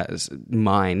Woman's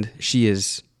mind, she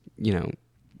is, you know,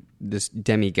 this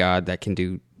demigod that can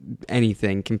do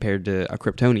anything compared to a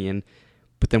Kryptonian.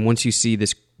 But then once you see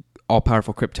this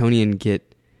all-powerful Kryptonian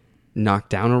get knocked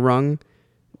down a rung,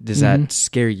 does that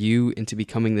scare you into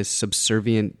becoming this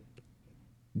subservient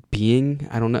being?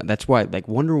 I don't know. That's why, like,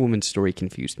 Wonder Woman's story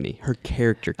confused me. Her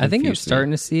character confused me. I think I'm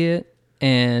starting to see it,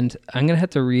 and I'm going to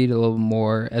have to read a little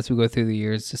more as we go through the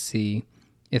years to see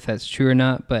if that's true or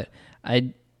not. But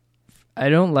I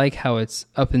don't like how it's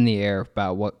up in the air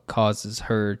about what causes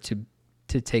her to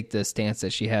take the stance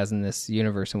that she has in this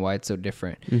universe and why it's so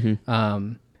different.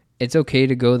 It's okay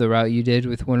to go the route you did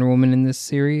with Wonder Woman in this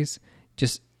series.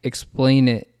 Just explain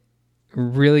it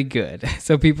really good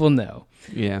so people know.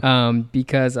 Yeah.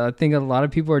 Because I think a lot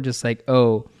of people are just like,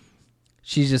 oh,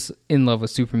 she's just in love with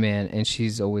Superman and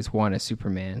she's always wanted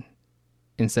Superman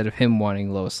instead of him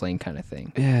wanting Lois Lane kind of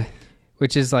thing. Yeah.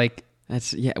 Which is like...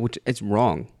 which it's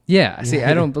wrong. Yeah. See,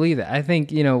 I don't believe that. I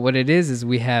think, you know, what it is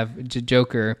we have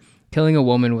Joker killing a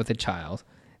woman with a child.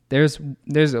 There's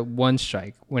a one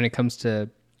strike when it comes to,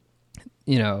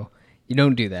 you know, you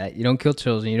don't do that. You don't kill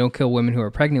children. You don't kill women who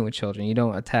are pregnant with children. You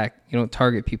don't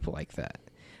target people like that.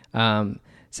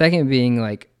 Second being,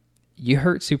 like, you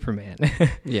hurt Superman.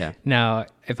 Yeah. Now,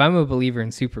 if I'm a believer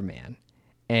in Superman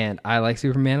and I like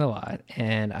Superman a lot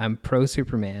and I'm pro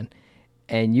Superman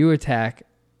and you attack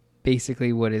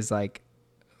basically what is like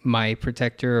my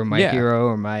protector or my hero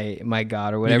or my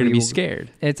god or whatever, you're gonna be scared.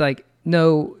 It's like,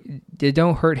 no,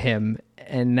 don't hurt him.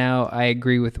 And now I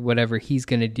agree with whatever he's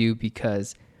going to do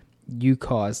because you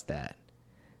caused that.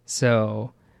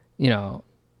 So, you know,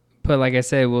 but like I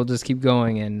said, we'll just keep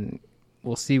going and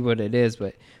we'll see what it is.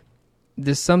 But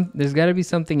there's got to be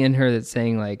something in her that's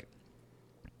saying, like,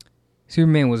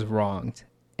 Superman was wronged.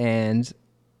 And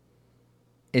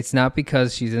it's not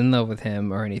because she's in love with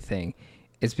him or anything.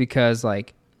 It's because,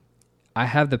 like, I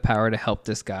have the power to help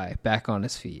this guy back on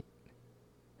his feet.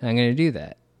 And I'm going to do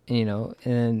that, you know.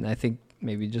 And I think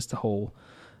maybe just the whole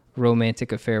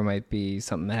romantic affair might be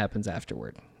something that happens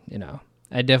afterward, you know.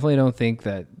 I definitely don't think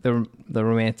that the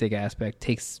romantic aspect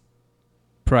takes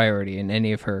priority in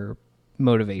any of her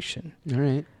motivation. All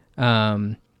right.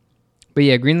 But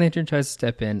yeah, Green Lantern tries to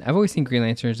step in. I've always seen Green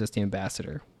Lantern as just the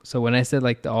ambassador. So when I said,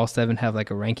 like, the all seven have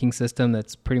like a ranking system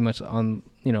that's pretty much on,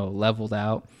 you know, leveled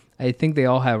out, I think they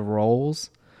all have roles.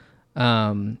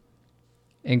 And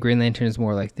Green Lantern is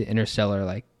more like the interstellar,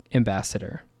 like,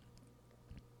 ambassador.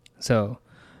 So,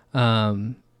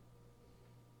 but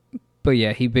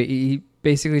yeah, he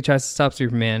basically tries to stop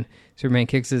Superman. Superman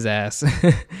kicks his ass,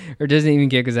 or doesn't even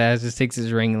kick his ass, just takes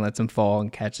his ring and lets him fall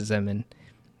and catches him, and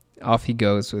off he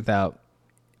goes without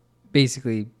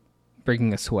basically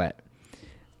breaking a sweat.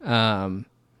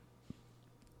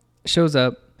 Shows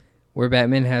up where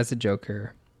Batman has the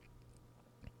Joker,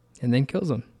 and then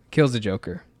kills the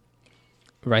Joker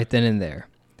right then and there.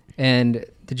 And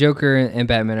the Joker and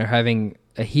Batman are having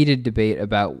a heated debate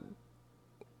about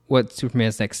what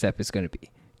Superman's next step is going to be.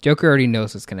 Joker already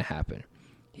knows what's going to happen.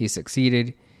 He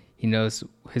succeeded. He knows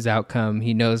his outcome.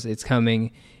 He knows it's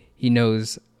coming. He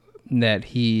knows that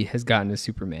he has gotten to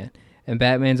Superman. And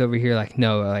Batman's over here like,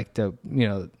 no, like, the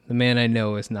man I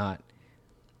know is not,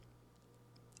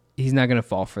 he's not going to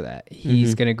fall for that.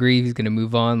 He's going to grieve. He's going to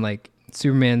move on. Like,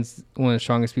 Superman's one of the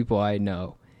strongest people I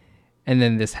know. And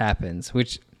then this happens,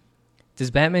 which,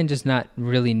 does Batman just not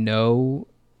really know?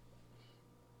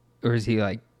 Or is he,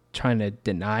 like, trying to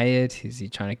deny it? Is he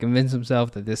trying to convince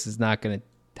himself that this is not going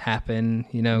to happen?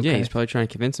 You know? Yeah, he's probably trying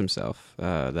to convince himself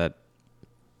that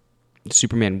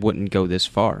Superman wouldn't go this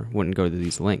far, wouldn't go to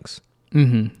these lengths.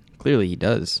 Mm-hmm. Clearly he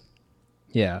does.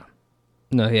 Yeah.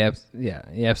 No, he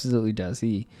absolutely does.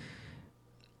 He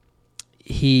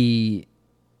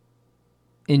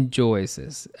enjoys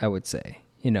this, I would say,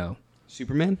 you know.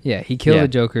 Superman? Yeah, he killed the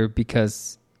Joker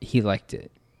because he liked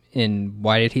it. And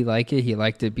why did he like it? He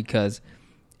liked it because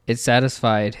it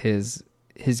satisfied his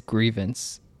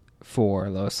grievance for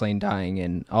Lois Lane dying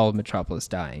and all of Metropolis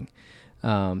dying.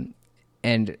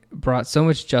 And brought so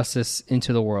much justice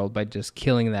into the world by just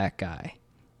killing that guy.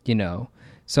 You know,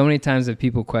 so many times that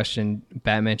people question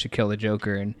Batman should kill the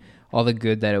Joker and all the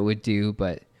good that it would do,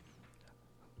 but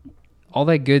all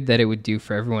that good that it would do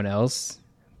for everyone else,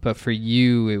 but for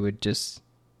you, it would just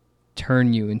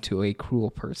turn you into a cruel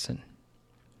person.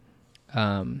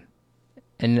 And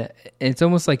it's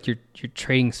almost like you're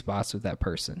trading spots with that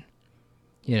person.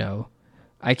 You know,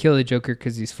 I kill the Joker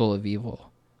because he's full of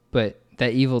evil, but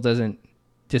that evil doesn't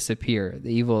disappear.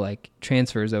 The evil like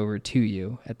transfers over to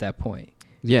you at that point.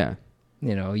 Yeah.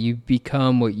 You know, you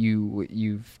become what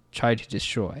you've tried to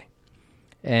destroy.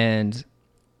 And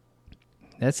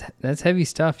that's heavy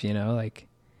stuff, you know, like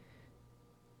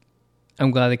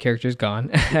I'm glad the character's gone.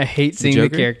 I hate seeing the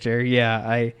character.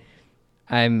 Yeah,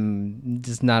 I'm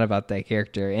just not about that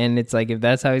character. And it's like, if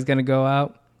that's how he's going to go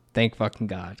out, thank fucking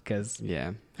God. Cause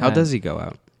yeah. How does he go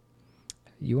out?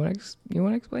 You want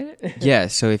to explain it? Yeah.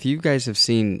 So if you guys have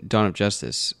seen Dawn of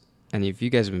Justice, and if you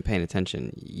guys have been paying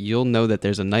attention, you'll know that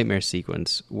there's a nightmare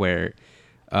sequence where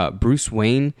Bruce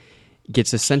Wayne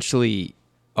gets essentially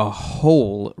a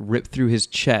hole ripped through his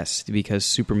chest because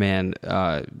Superman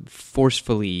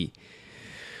forcefully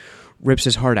rips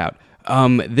his heart out.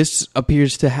 This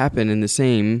appears to happen in the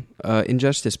same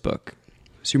Injustice book.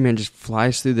 Superman just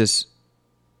flies through this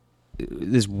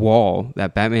wall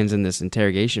that Batman's in this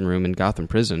interrogation room in Gotham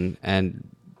Prison, and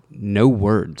no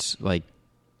words. Like,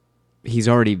 he's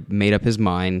already made up his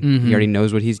mind. Mm-hmm. He already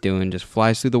knows what he's doing. Just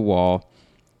flies through the wall,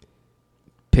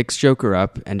 picks Joker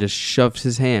up, and just shoves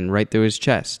his hand right through his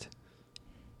chest.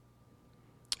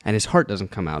 And his heart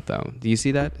doesn't come out, though. Do you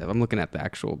see that? I'm looking at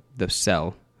the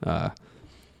cell.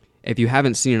 If you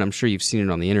haven't seen it, I'm sure you've seen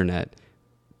it on the internet.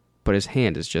 But his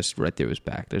hand is just right through his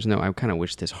back. I kind of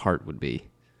wished his heart would be.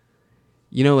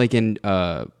 You know, like in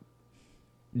Dumb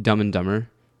and Dumber,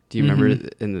 do you remember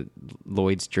in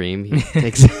Lloyd's dream, he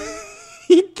takes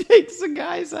a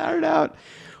guy's heart out?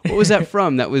 What was that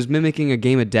from? That was mimicking A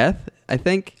Game of Death, I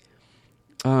think.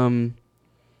 He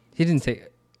didn't take,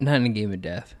 not in A Game of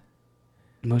Death.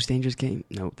 Most Dangerous Game?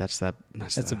 No, that's a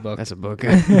book. That's a book.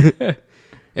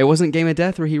 It wasn't Game of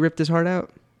Death where he ripped his heart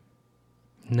out?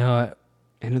 No.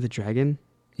 Enter the Dragon?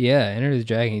 Yeah, Enter the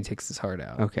Dragon, he takes his heart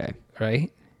out. Okay.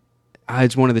 Right?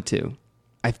 It's one of the two.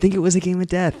 I think it was A Game of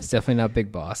Death. It's definitely not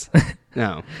Big Boss.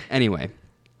 No. Anyway.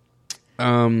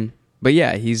 But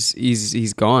yeah,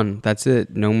 he's gone. That's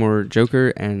it. No more Joker,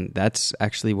 and that's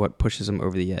actually what pushes him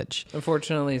over the edge.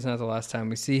 Unfortunately, it's not the last time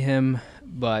we see him,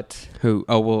 but... Who?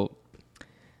 Oh, well,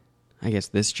 I guess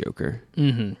this Joker.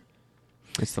 Mm-hmm.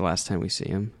 It's the last time we see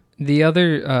him. The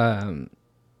other...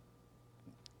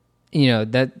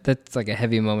 that's like a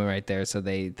heavy moment right there. So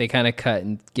they kind of cut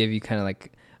and give you kind of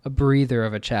like a breather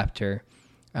of a chapter.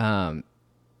 And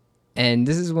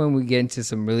this is when we get into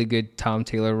some really good Tom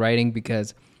Taylor writing,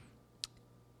 because,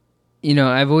 you know,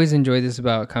 I've always enjoyed this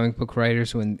about comic book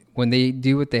writers when they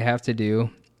do what they have to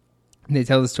do, they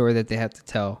tell the story that they have to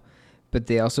tell, but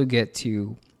they also get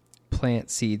to plant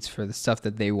seeds for the stuff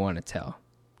that they want to tell,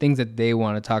 things that they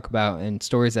want to talk about, and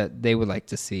stories that they would like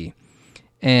to see.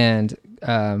 And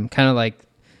kind of like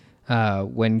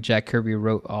when Jack Kirby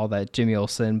wrote all that Jimmy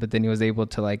Olsen, but then he was able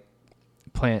to like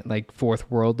plant like Fourth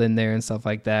World in there and stuff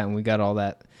like that, and we got all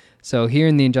that. So here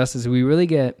in the Injustice, we really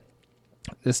get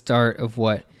the start of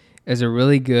what is a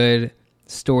really good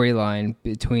storyline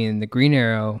between the Green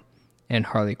Arrow and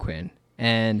Harley Quinn.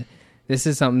 And this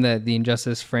is something that the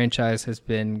Injustice franchise has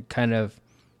been kind of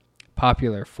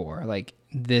popular for, like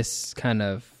this kind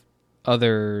of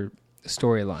other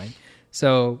storyline.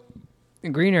 So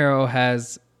Green Arrow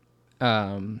has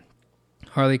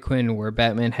Harley Quinn where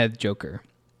Batman had Joker.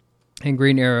 And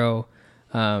Green Arrow,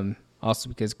 also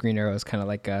because Green Arrow is kind of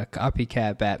like a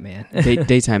copycat Batman.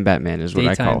 Daytime Batman is what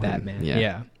I call him. Daytime Batman,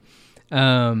 yeah.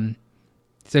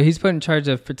 So he's put in charge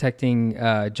of protecting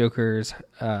Joker's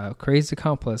crazed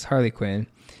accomplice, Harley Quinn,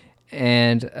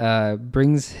 and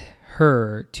brings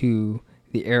her to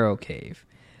the Arrow Cave,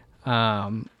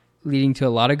 leading to a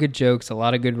lot of good jokes, a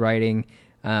lot of good writing,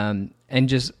 and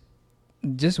just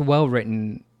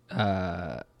well-written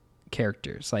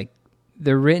characters. Like,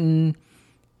 they're written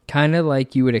kind of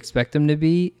like you would expect them to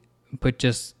be, but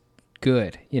just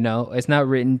good, you know? It's not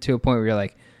written to a point where you're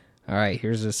like, all right,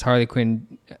 here's this Harley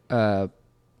Quinn... I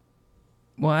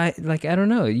don't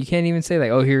know. You can't even say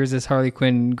like, oh, here's this Harley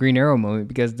Quinn Green Arrow moment,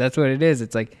 because that's what it is.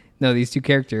 It's like, no, these two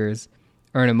characters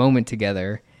are in a moment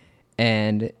together,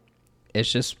 and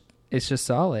it's just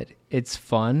solid. It's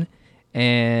fun,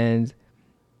 and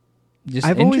just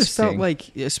I've always felt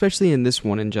like, especially in this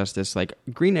one, Injustice, like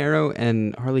Green Arrow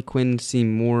and Harley Quinn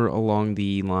seem more along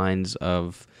the lines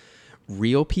of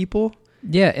real people.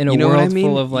 Yeah, in a world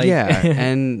full of like... Yeah,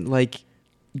 and like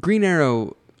Green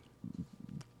Arrow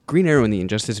in the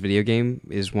Injustice video game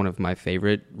is one of my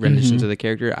favorite renditions of the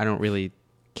character. I don't really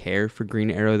care for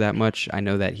Green Arrow that much. I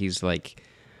know that he's like,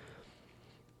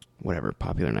 whatever,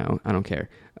 popular now. I don't care.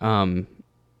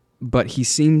 But he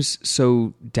seems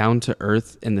so down to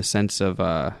earth in the sense of,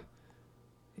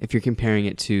 if you're comparing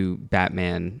it to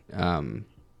Batman,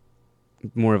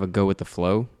 more of a go with the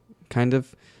flow kind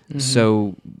of. Mm-hmm.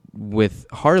 So with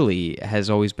Harley has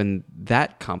always been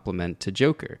that compliment to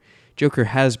Joker. Joker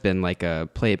has been like a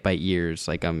play it by ears,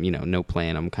 like I'm, no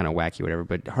plan, I'm kind of wacky, whatever.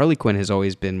 But Harley Quinn has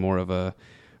always been more of a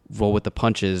roll with the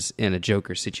punches in a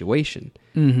Joker situation,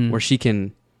 where she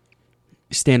can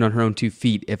stand on her own 2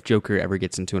 feet if Joker ever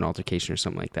gets into an altercation or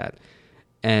something like that.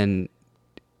 And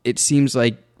it seems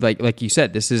like you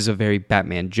said, this is a very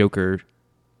Batman Joker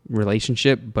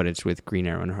relationship, but it's with Green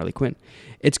Arrow and Harley Quinn.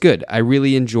 It's good. I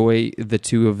really enjoy the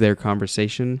two of their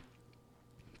conversation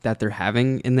that they're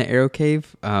having in the Arrow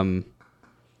Cave.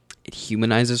 It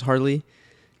humanizes Harley.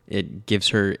 It gives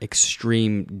her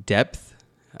extreme depth.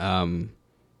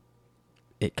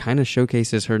 It kind of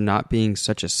showcases her not being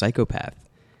such a psychopath,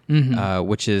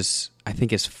 which I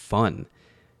think is fun.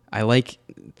 I like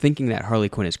thinking that Harley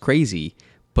Quinn is crazy,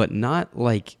 but not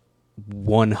like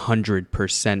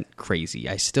 100% crazy.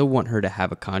 I still want her to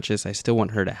have a conscience. I still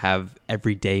want her to have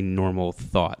everyday normal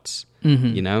thoughts,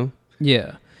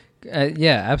 Yeah.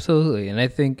 Yeah, absolutely. And I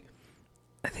think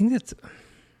that's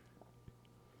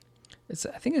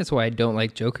why I don't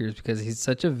like Joker, because he's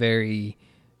such a very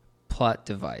plot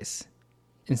device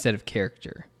instead of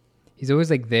character. He's always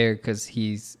like there because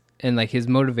his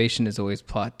motivation is always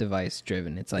plot device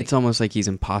driven. It's like, it's almost like he's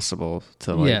impossible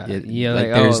to like.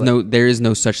 There is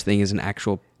no such thing as an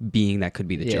actual being that could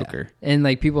be the Joker. And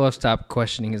like people have stopped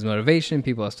questioning his motivation.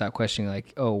 People have stopped questioning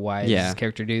like, oh, why does this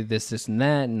character do this, and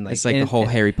that? And like, it's like the whole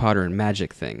Harry Potter and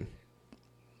magic thing.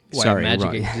 Why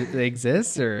magic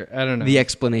exists, or I don't know. The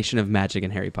explanation of magic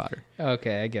in Harry Potter.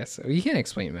 Okay, I guess so. You can't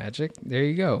explain magic. There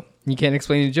you go. You can't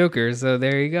explain the Joker, so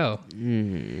there you go.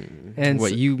 And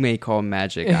what you may call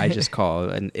magic, I just call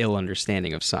an ill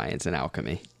understanding of science and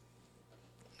alchemy.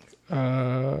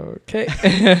 Okay.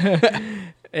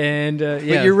 And But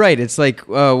you're right. It's like,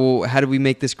 well, how do we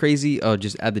make this crazy? Oh,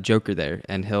 just add the Joker there,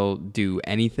 and he'll do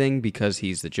anything because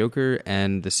he's the Joker,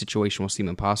 and the situation will seem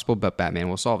impossible, but Batman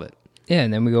will solve it. Yeah,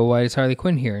 and then we go, why is Harley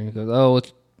Quinn here? And he goes, oh,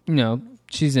 it's,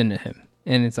 she's into him.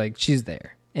 And it's like, she's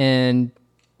there. And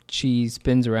she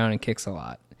spins around and kicks a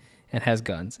lot and has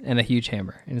guns and a huge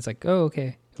hammer. And it's like, oh,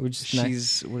 okay.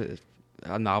 She's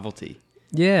a novelty.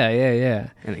 Yeah.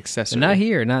 An accessory. But not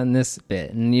here, not in this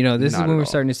bit. And, this is when we're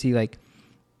starting to see, like,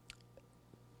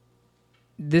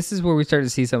 this is where we start to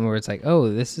see something where it's like,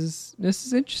 oh, this is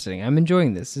interesting. I'm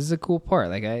enjoying this. This is a cool part.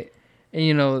 Like,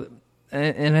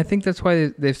 and I think that's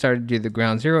why they've started to do the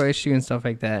Ground Zero issue and stuff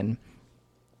like that. And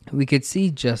we could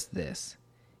see just this,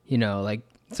 like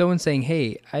someone saying,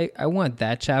 hey, I want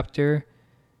that chapter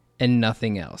and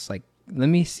nothing else. Like, let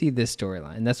me see this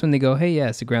storyline. That's when they go, hey, yeah,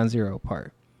 it's the Ground Zero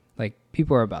part. Like,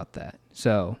 people are about that.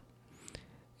 So,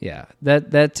 yeah,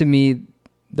 that to me,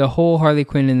 the whole Harley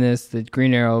Quinn in this, the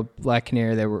Green Arrow, Black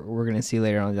Canary that we're going to see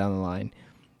later on down the line,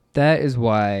 that is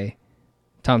why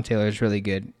Tom Taylor is really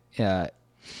good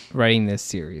writing this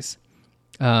series.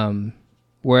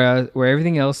 Where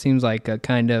everything else seems like a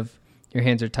kind of your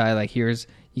hands are tied, like you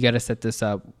got to set this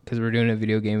up because we're doing a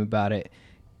video game about it.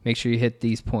 Make sure you hit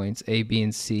these points, A, B,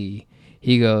 and C.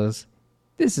 He goes,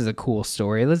 this is a cool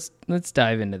story. Let's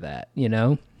dive into that,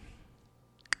 Yeah,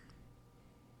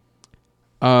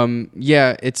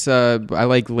 it's I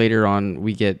like later on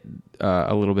we get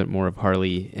a little bit more of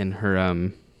Harley in her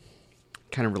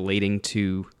kind of relating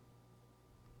to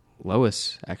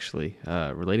Lois, actually,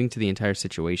 relating to the entire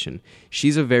situation.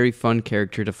 She's a very fun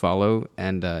character to follow,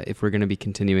 and if we're going to be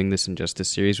continuing this Injustice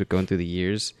series with going through the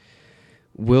years,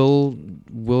 we'll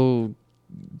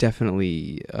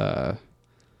definitely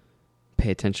pay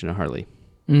attention to Harley.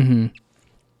 Mm-hmm.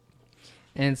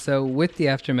 And so with the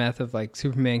aftermath of like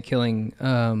Superman killing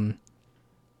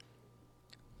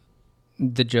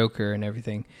the Joker and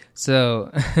everything,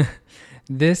 so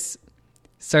this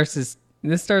starts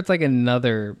like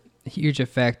another huge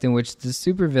effect in which the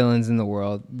supervillains in the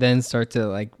world then start to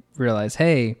like realize,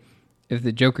 hey, if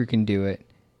the Joker can do it,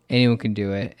 anyone can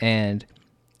do it. And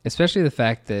especially the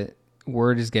fact that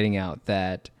word is getting out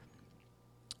that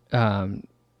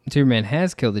Superman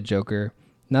has killed the Joker.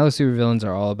 Now the supervillains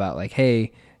are all about like,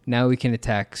 hey, now we can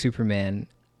attack Superman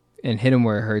and hit him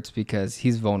where it hurts because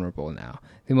he's vulnerable now.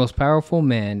 The most powerful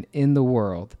man in the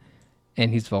world,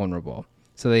 and he's vulnerable.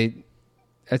 So they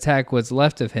attack what's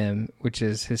left of him, which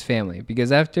is his family.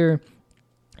 Because after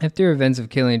events of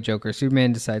killing Joker,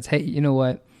 Superman decides, hey, you know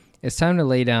what? It's time to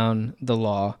lay down the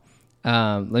law.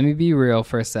 Let me be real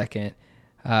for a second.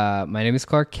 My name is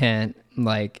Clark Kent.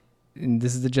 Like,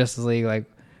 this is the Justice League. Like,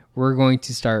 we're going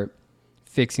to start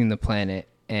fixing the planet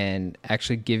and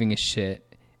actually giving a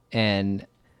shit and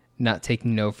not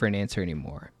taking no for an answer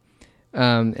anymore.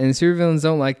 And the supervillains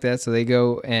don't like that, so they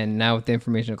go, and now with the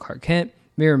information of Clark Kent,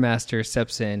 Mirror Master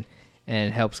steps in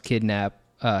and helps kidnap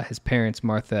his parents,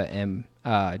 Martha and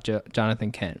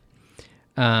Jonathan Kent.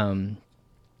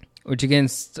 Which again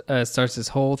starts this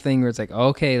whole thing where it's like,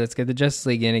 okay, let's get the Justice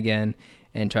League in again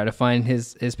and try to find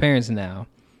his parents now.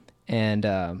 And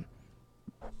and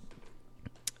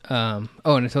I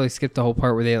totally skipped the whole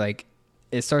part where they like,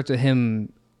 it starts with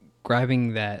him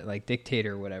grabbing that like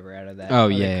dictator or whatever out of that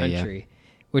country,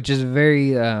 which is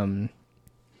very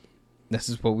this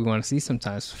is what we want to see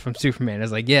sometimes from Superman.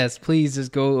 It's like, yes, please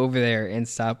just go over there and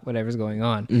stop whatever's going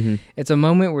on. Mm-hmm. It's a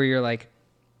moment where you're like,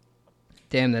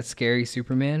 damn, that's scary,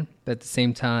 Superman. But at the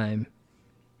same time,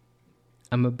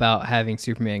 I'm about having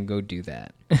Superman go do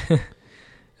that.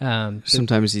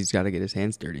 Sometimes he's got to get his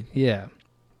hands dirty. Yeah.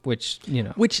 Which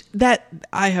that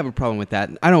I have a problem with that.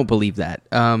 I don't believe that.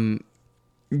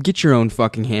 Get your own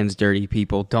fucking hands dirty,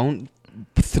 people. Don't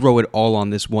throw it all on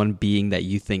this one being that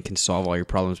you think can solve all your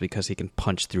problems because he can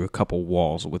punch through a couple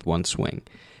walls with one swing.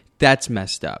 That's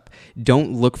messed up.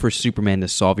 Don't look for Superman to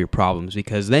solve your problems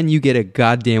because then you get a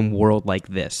goddamn world like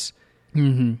this.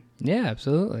 Mm-hmm. Yeah,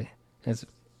 absolutely.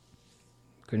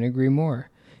 Couldn't agree more.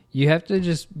 You have to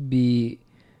just be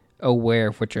aware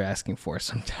of what you're asking for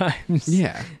sometimes.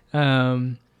 Yeah.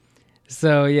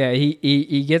 So yeah,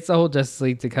 he gets the whole Justice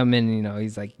League to come in.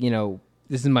 He's like,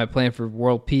 this is my plan for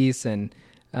world peace, and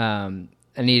I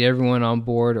need everyone on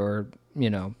board, or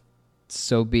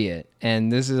so be it.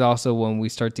 And this is also when we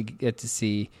start to get to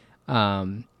see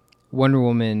Wonder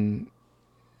Woman.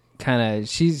 Kind of,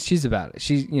 she's about it.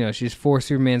 She's for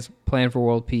Superman's plan for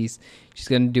world peace. She's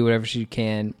going to do whatever she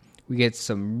can. We get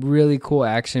some really cool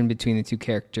action between the two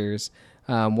characters.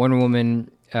 Wonder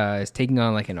Woman is taking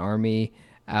on like an army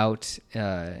out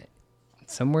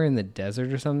somewhere in the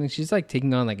desert or something. She's like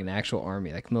taking on like an actual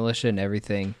army, like militia and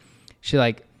everything. She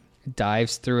like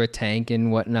dives through a tank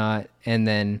and whatnot, and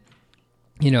then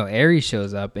Ares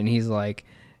shows up and he's like,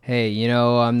 hey,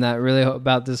 I'm not really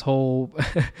about this whole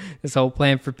this whole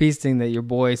plan for peace thing that your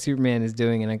boy Superman is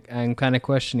doing, and I'm kind of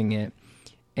questioning it.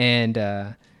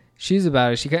 And she's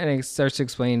about it. She kind of starts to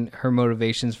explain her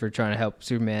motivations for trying to help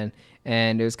Superman,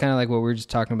 and it was kind of like what we were just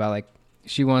talking about. Like,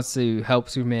 she wants to help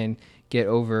Superman get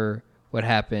over what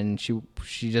happened.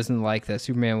 She doesn't like that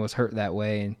Superman was hurt that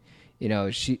way, and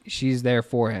she's there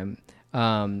for him.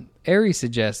 Ares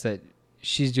suggests that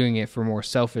she's doing it for more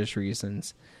selfish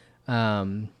reasons.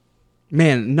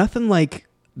 Man, nothing like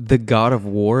the god of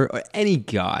war, or any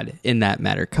god in that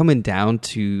matter, coming down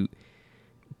to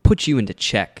put you into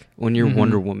check when you're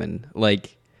Wonder Woman.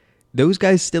 Like, those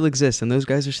guys still exist, and those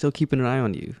guys are still keeping an eye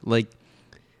on you. Like,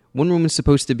 Wonder Woman's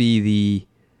supposed to be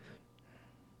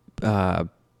the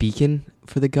beacon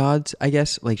for the gods, I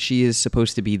guess. Like, she is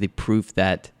supposed to be the proof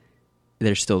that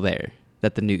they're still there,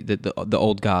 that the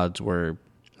old gods were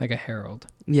like a herald.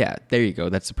 Yeah, there you go.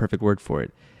 That's the perfect word for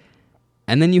it.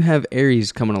 And then you have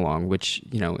Ares coming along, which,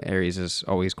 Ares is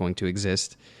always going to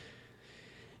exist.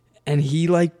 And he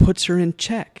like puts her in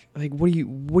check. Like, what do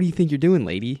you think you're doing,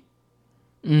 lady?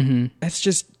 Mm-hmm.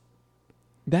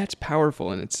 That's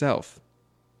powerful in itself.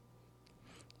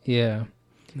 Yeah.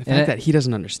 The fact that he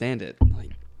doesn't understand it.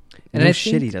 Like, and no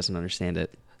shit, he doesn't understand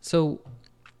it. So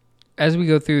as we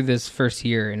go through this first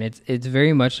year, and it's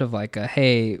very much of like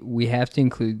hey, we have to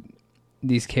include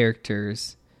these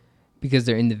characters because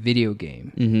they're in the video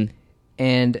game. Mm-hmm.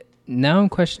 And now I'm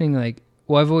questioning, like,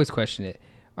 well, I've always questioned it.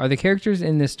 Are the characters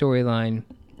in this storyline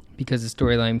because the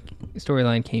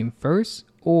storyline came first,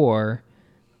 or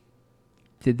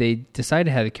did they decide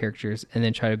to have the characters and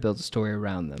then try to build a story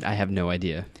around them? I have no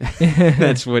idea.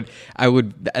 That's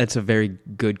a very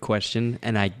good question,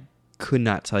 and I could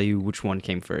not tell you which one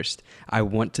came first. I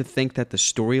want to think that the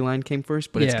storyline came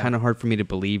first, but it's kind of hard for me to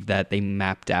believe that they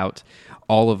mapped out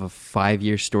all of a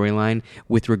 5-year storyline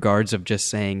with regards of just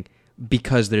saying,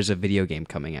 because there's a video game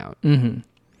coming out. Mm-hmm.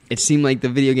 It seemed like the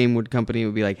video game company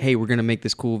would be like, hey, we're going to make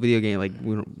this cool video game. Like,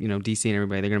 DC and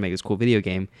everybody, they're going to make this cool video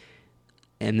game.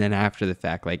 And then after the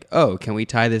fact, like, oh, can we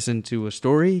tie this into a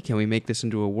story? Can we make this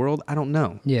into a world? I don't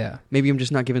know. Yeah. Maybe I'm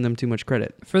just not giving them too much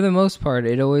credit. For the most part,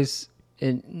 it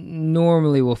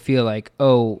normally will feel like,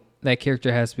 oh, that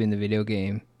character has to be in the video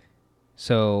game,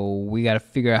 so we got to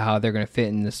figure out how they're going to fit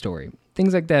in the story.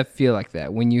 Things like that feel like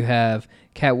that. When you have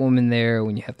Catwoman there,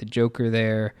 when you have the Joker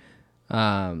there,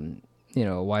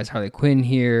 why is Harley Quinn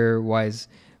here? Why is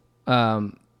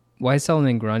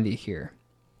Solomon Grundy here?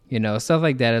 Stuff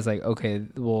like that is like, okay,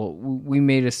 well, we're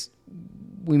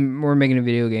making a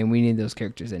video game. We need those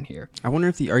characters in here. I wonder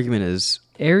if the argument is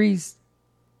Ares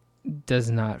does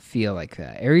not feel like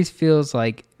that. Ares feels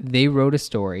like they wrote a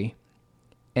story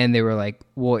and they were like,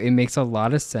 well, it makes a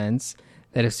lot of sense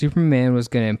that if Superman was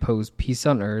going to impose peace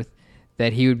on Earth,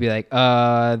 that he would be like,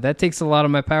 that takes a lot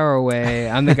of my power away.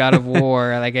 I'm the god of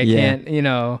war. Like, I can't,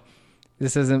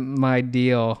 this isn't my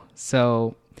deal.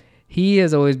 So he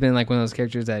has always been like one of those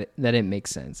characters that it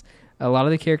makes sense. A lot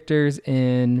of the characters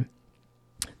in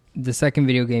the second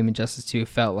video game, Injustice 2,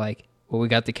 felt like, well, we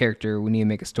got the character, we need to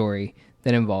make a story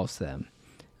that involves them.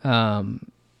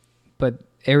 But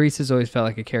Ares has always felt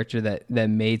like a character that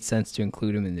made sense to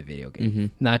include him in the video game. Mm-hmm.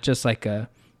 Not just like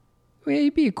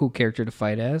he'd be a cool character to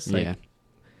fight as. Like, yeah.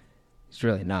 He's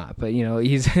really not, but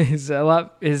he's a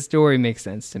lot. His story makes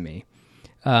sense to me.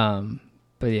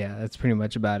 But yeah, that's pretty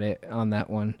much about it on that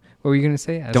one. What were you gonna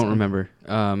say? Don't remember.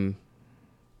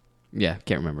 Yeah,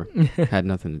 can't remember. Had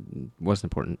nothing. Wasn't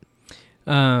important.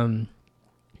 In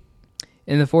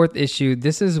the fourth issue,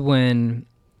 this is when,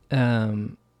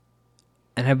 and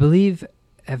I believe,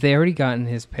 have they already gotten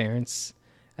his parents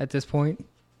at this point?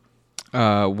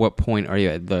 What point are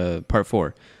you at? The part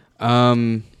 4.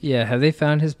 Yeah, have they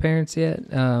found his parents yet?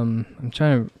 I'm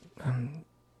trying to.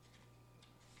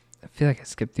 I feel like I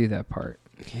skipped through that part.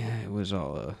 Yeah, it was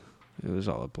all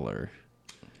a blur.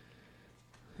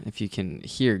 If you can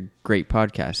hear great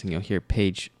podcasting, you'll hear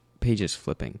pages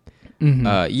flipping.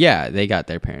 Mm-hmm. Yeah, they got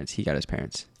their parents. He got his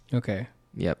parents. Okay.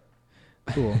 Yep.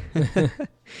 Cool.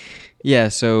 Yeah,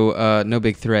 so no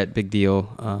big threat, big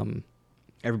deal.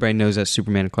 Everybody knows that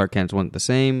Superman and Clark Kent weren't the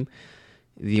same.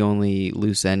 The only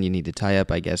loose end you need to tie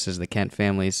up, I guess, is the Kent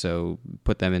family, so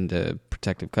put them into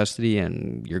protective custody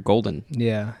and you're golden.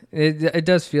 Yeah, it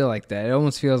does feel like that. It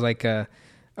almost feels like, all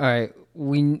right,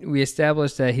 we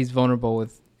established that he's vulnerable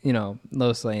with,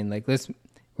 Lois Lane. Like,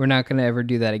 we're not going to ever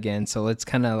do that again, so let's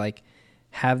kind of like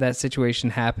have that situation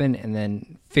happen and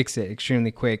then fix it extremely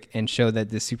quick and show that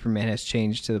the Superman has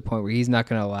changed to the point where he's not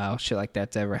going to allow shit like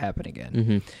that to ever happen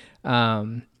again.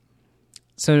 Mm-hmm.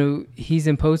 So he's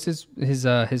imposed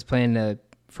his plan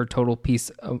for total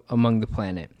peace among the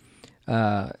planet,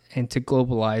 and to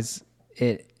globalize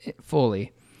it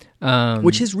fully.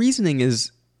 Which his reasoning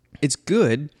is, it's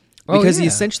good because he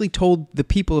essentially told the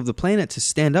people of the planet to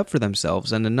stand up for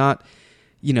themselves and to not,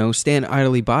 stand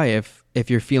idly by if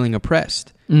you're feeling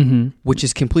oppressed, mm-hmm. which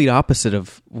is complete opposite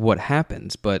of what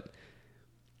happens. But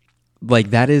like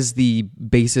that is the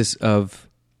basis of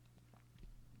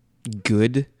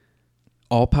good,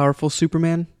 all-powerful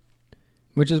Superman.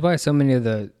 Which is why so many of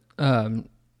the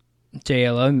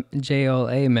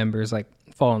JLA members like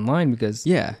fall in line because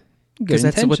because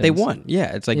that's what they want.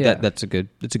 Yeah, it's like that's a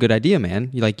good idea, man.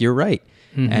 You're right.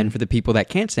 Mm-hmm. And for the people that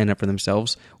can't stand up for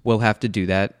themselves, we'll have to do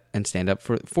that and stand up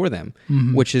for them,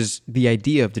 mm-hmm. which is the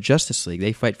idea of the Justice League.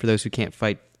 They fight for those who can't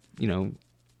fight,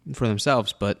 for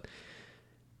themselves. But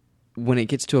when it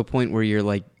gets to a point where you're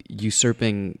like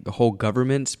usurping the whole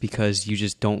governments because you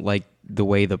just don't like the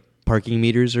way the parking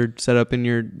meters are set up in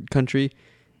your country,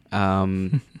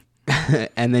 and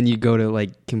then you go to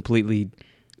like completely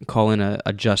call in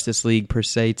a Justice League per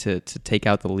se to take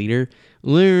out the leader,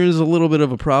 there's a little bit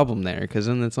of a problem there, because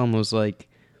then it's almost like,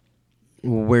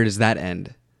 where does that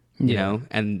end? You know?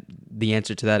 And the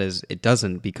answer to that is it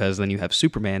doesn't, because then you have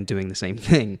Superman doing the same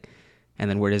thing, and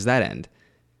then where does that end?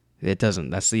 It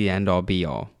doesn't. That's the end all be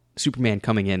all. Superman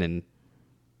coming in and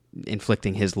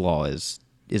inflicting his law is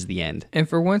the end. And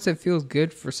for once it feels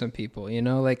good for some people,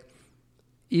 like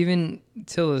even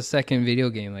till the second video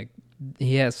game, like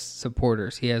he has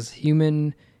supporters. He has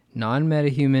human,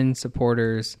 non-metahuman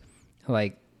supporters.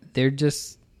 Like they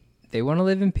want to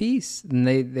live in peace, and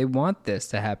they want this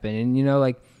to happen. And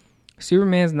like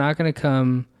Superman's not going to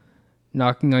come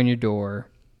knocking on your door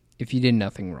if you did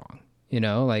nothing wrong.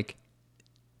 Like,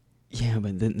 yeah,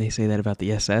 but didn't they say that about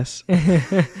the SS?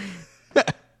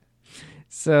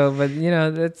 So, but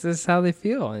that's how they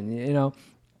feel, and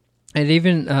and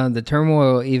even the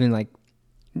turmoil even like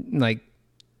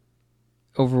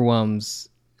overwhelms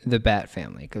the Bat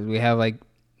family, because we have like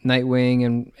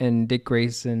Nightwing and Dick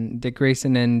Grayson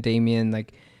and Damian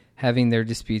like having their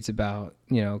disputes about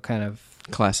kind of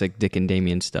classic Dick and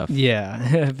Damian stuff.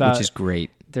 Yeah, which is great.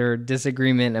 Their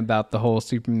disagreement about the whole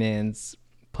Superman's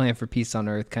plan for peace on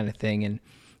Earth kind of thing, and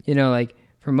like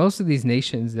for most of these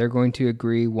nations, they're going to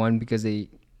agree, one, because they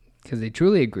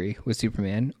truly agree with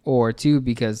Superman, or two,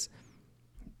 because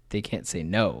they can't say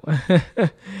no.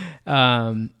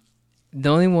 The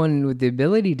only one with the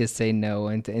ability to say no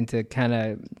and to kind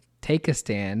of take a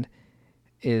stand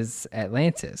is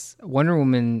Atlantis. Wonder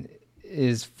Woman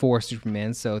is for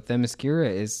Superman, so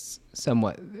Themyscira is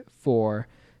somewhat for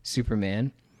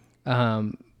Superman.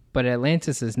 But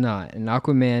Atlantis is not. And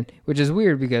Aquaman, which is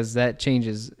weird because that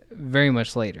changes very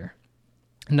much later.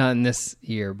 Not in this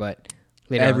year, but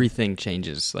later everything on.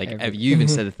 Changes. Like you even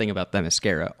said the thing about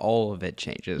Themyscira, all of it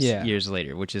changes years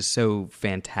later, which is so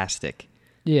fantastic.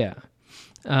 Yeah.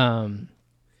 But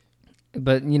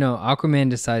Aquaman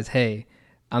decides, hey,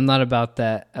 I'm not about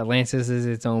that. Atlantis is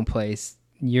its own place.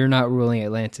 You're not ruling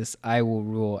Atlantis. I will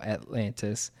rule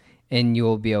Atlantis, and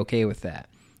you'll be okay with that.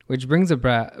 Which brings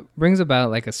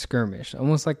about like a skirmish,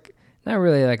 almost like not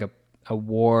really like a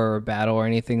war or battle or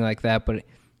anything like that, but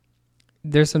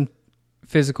there's some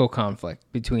physical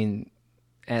conflict between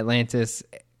Atlantis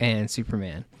and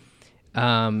Superman.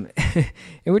 In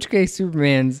which case,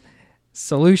 Superman's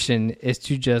solution is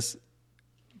to just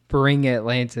bring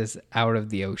Atlantis out of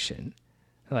the ocean.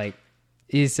 Like,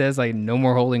 he says, like, no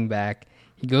more holding back.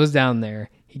 He goes down there,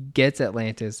 he gets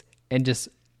Atlantis, and just,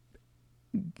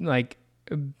 like,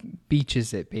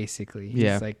 beaches it, basically.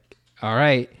 Yeah. He's like, all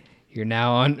right, you're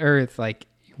now on Earth, like,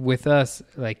 with us.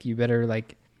 Like, you better,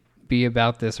 like, be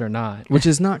about this or not. Which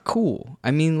is not cool.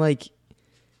 I mean, like,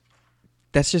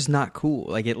 that's just not cool.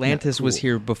 Like, Atlantis was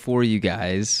here before you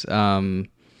guys.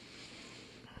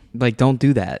 Like, don't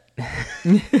do that.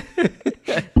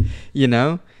 You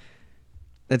know?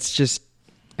 That's just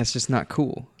not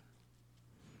cool.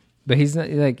 But he's not,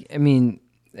 like, I mean,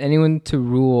 anyone to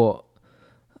rule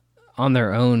on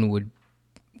their own would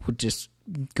just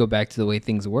go back to the way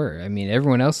things were. I mean,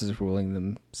 everyone else is ruling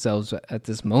themselves at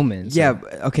this moment. So. Yeah,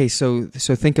 okay, so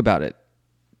think about it.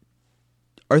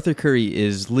 Arthur Curry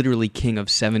is literally king of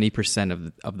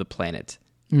 70% of the planet.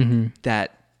 Mm-hmm.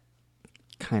 That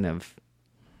kind of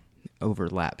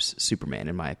overlaps Superman,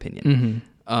 in my opinion.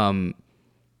 Mm-hmm.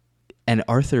 And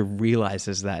Arthur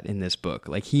realizes that in this book.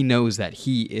 Like, he knows that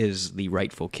he is the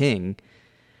rightful king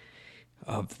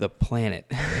of the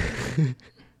planet.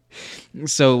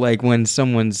 So, like, when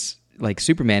someone's, like,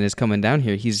 Superman is coming down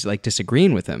here, he's, like,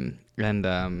 disagreeing with him. And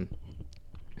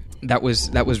that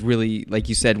was really, like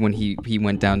you said, when he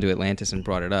went down to Atlantis and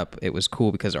brought it up, it was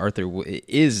cool because Arthur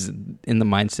is in the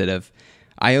mindset of,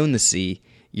 I own the sea,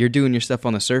 you're doing your stuff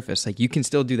on the surface. Like, you can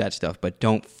still do that stuff, but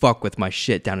don't fuck with my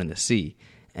shit down in the sea.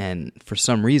 And for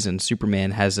some reason,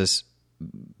 Superman has this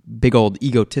big old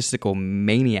egotistical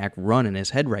maniac run in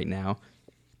his head right now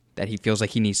that he feels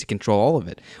like he needs to control all of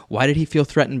it. Why did he feel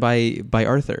threatened by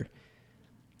Arthur?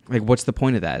 Like, what's the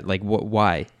point of that? Like,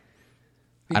 why?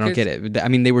 Because I don't get it. I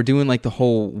mean, they were doing, like, the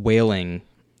whole whaling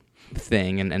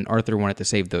thing, and Arthur wanted to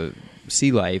save the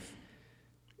sea life.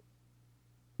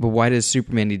 But why does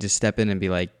Superman need to step in and be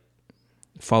like,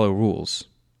 follow rules?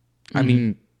 Mm-hmm. I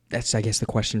mean, that's, I guess, the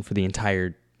question for the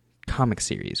entire comic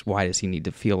series. Why does he need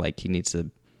to feel like he needs to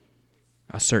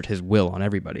assert his will on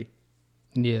everybody?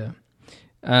 Yeah.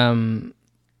 All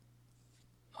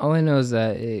I know is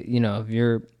that,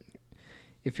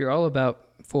 if you're all about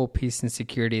full peace and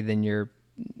security, then you're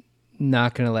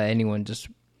not going to let anyone just,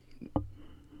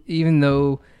 even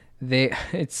though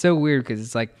it's so weird because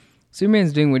it's like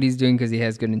Superman's doing what he's doing because he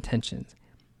has good intentions.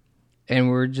 And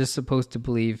we're just supposed to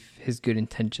believe his good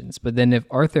intentions. But then if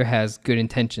Arthur has good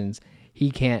intentions,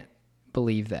 he can't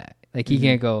believe that. Like, he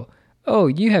can't go, oh,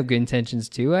 you have good intentions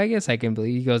too. I guess I can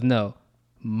believe. He goes, no,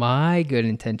 my good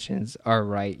intentions are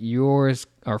right. Yours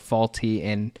are faulty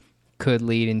and could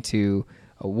lead into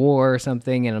a war or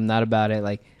something. And I'm not about it.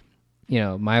 Like,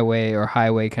 my way or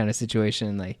highway kind of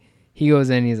situation. Like, he goes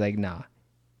in and he's like, nah,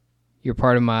 you're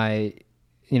part of my,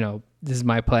 this is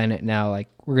my planet now. Like,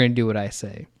 we're going to do what I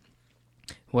say.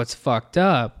 What's fucked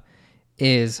up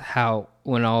is how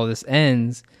when all this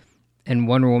ends and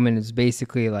Wonder Woman is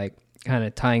basically like kind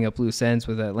of tying up loose ends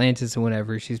with Atlantis and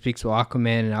whenever she speaks to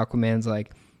Aquaman and Aquaman's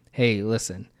like, hey,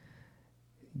 listen,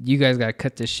 you guys got to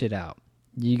cut this shit out.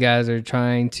 You guys are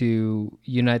trying to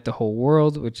unite the whole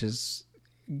world, which is,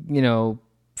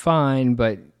 fine,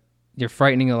 but you're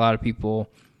frightening a lot of people.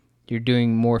 You're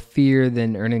doing more fear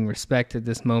than earning respect at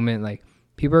this moment. Like,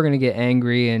 people are going to get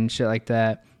angry and shit like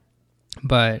that.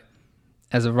 But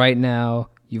as of right now,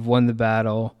 you've won the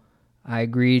battle. I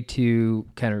agreed to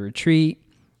kind of retreat.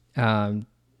 If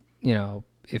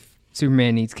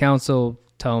Superman needs counsel,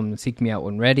 tell him to seek me out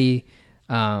when ready.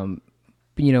 But,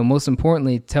 most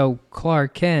importantly, tell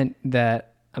Clark Kent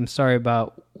that I'm sorry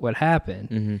about what happened.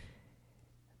 Mm-hmm.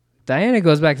 Diana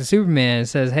goes back to Superman and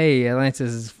says, hey,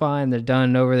 Atlantis is fine. They're done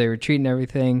and over. They retreat and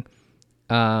everything.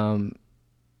 And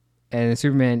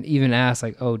Superman even asks,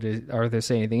 like, oh, did Arthur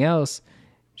say anything else?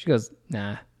 She goes,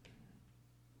 nah.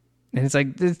 And it's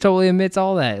like, this totally admits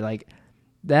all that. Like,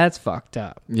 that's fucked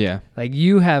up. Yeah. Like,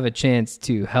 you have a chance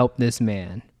to help this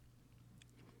man,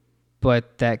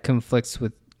 but that conflicts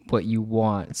with what you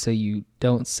want, so you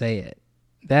don't say it.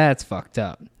 That's fucked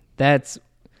up.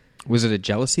 Was it a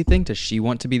jealousy thing? Does she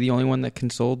want to be the only one that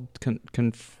consults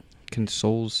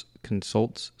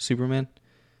Superman?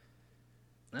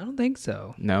 I don't think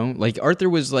so. No? Like, Arthur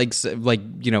was like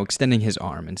extending his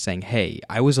arm and saying, hey,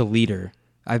 I was a leader.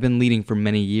 I've been leading for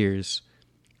many years.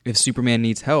 if Superman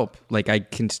needs help, like I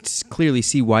can clearly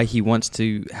see why he wants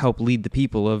to help lead the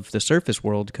people of the surface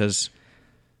world, because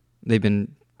they've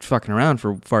been fucking around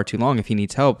for far too long. If he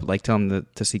needs help, like tell him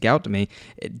to seek out to me.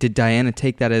 Did Diana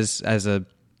take that as an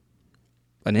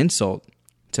insult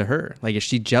to her? Like, is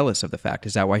she jealous of the fact?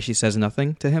 Is that why she says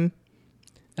nothing to him?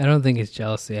 I don't think it's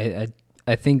jealousy.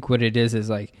 I think what it is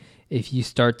like, if you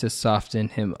start to soften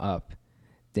him up,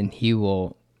 then he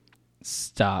will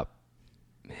stop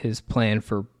his plan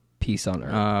for peace on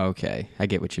Earth. Oh, okay. I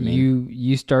get what you mean.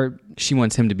 You start... She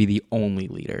wants him to be the only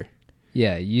leader.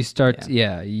 Yeah, you start...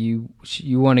 Yeah, you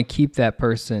want to keep that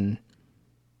person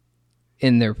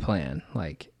in their plan.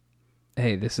 Like,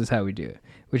 hey, this is how we do it.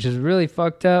 Which is really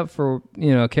fucked up for,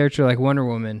 a character like Wonder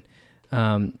Woman.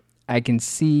 I can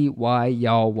see why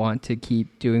y'all want to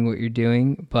keep doing what you're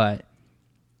doing, but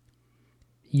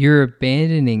you're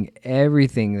abandoning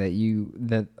everything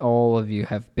that all of you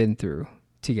have been through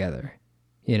together.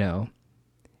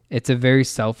 It's a very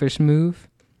selfish move,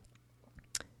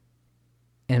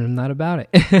 and I'm not about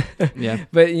it. Yeah.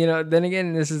 But then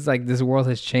again, this is like, this world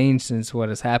has changed since what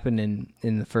has happened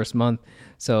in the first month,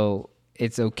 so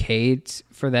it's okay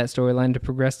for that storyline to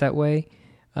progress that way.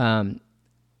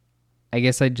 I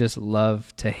guess I just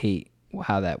love to hate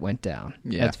how that went down.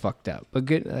 Yeah. That's fucked up, but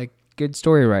good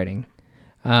story writing.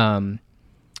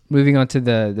 Moving on to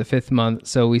the fifth month,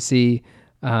 so we see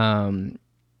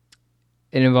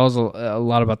it involves a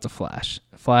lot about the Flash.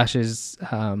 Flash is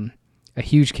a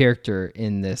huge character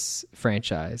in this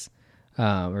franchise,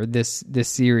 or this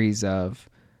series of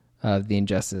the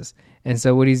Injustice. And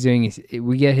so what he's doing is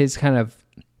we get his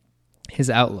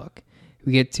outlook.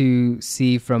 We get to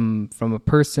see from a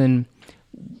person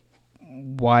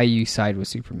why you side with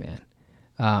Superman.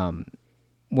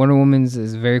 Wonder Woman's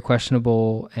is very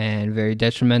questionable and very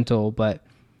detrimental, but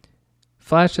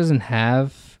Flash doesn't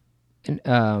have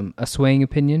a swaying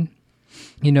opinion,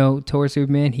 towards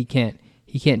Superman. He can't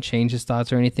change his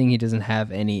thoughts or anything. He doesn't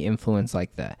have any influence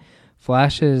like that.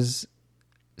 Flash's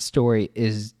story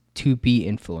is to be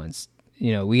influenced.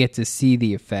 We get to see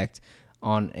the effect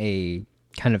on a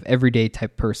kind of everyday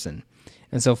type person.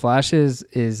 And so Flash is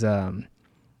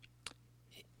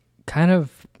kind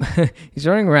of he's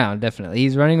running around. Definitely,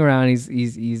 he's running around.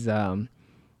 He's kind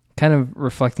of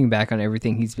reflecting back on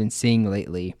everything he's been seeing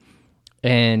lately,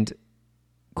 and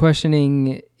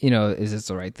questioning, is this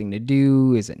the right thing to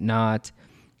do? Is it not?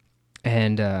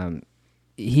 And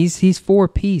he's for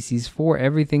peace. He's for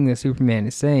everything that Superman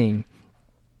is saying.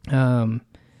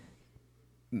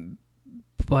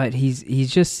 But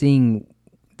he's just seeing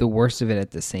the worst of it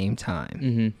at the same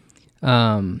time.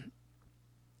 Mm-hmm.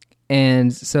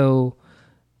 And so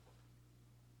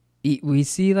we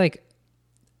see, like,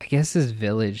 I guess this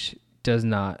village does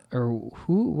not,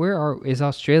 or is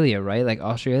Australia, right? Like,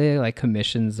 Australia, like,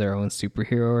 commissions their own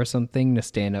superhero or something to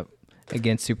stand up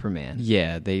against Superman.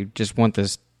 Yeah, they just want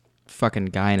this fucking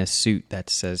guy in a suit that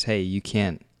says, hey, you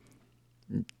can't,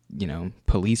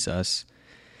 police us.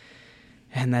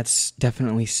 And that's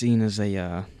definitely seen as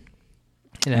an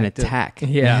attack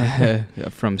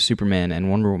from Superman and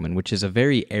Wonder Woman, which is a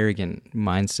very arrogant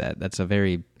mindset. That's a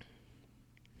very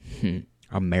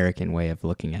American way of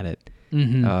looking at it.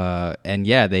 Mm-hmm. And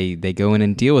yeah, they go in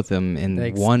and deal with them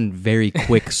in one very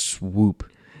quick swoop.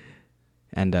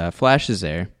 And Flash is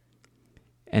there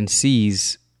and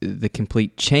sees the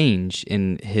complete change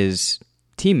in his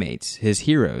teammates, his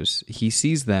heroes. He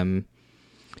sees them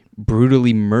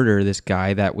brutally murder this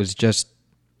guy that was just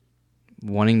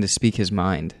wanting to speak his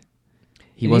mind.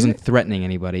 He wasn't threatening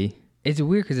anybody. It's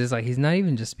weird because it's like he's not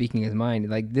even just speaking his mind.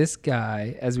 Like, this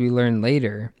guy, as we learn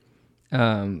later,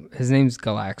 his name's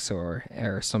Galaxor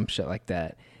or some shit like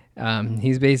that.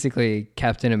 He's basically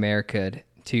Captain America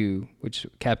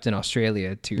Captain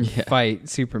Australia to fight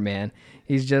Superman.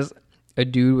 He's just a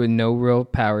dude with no real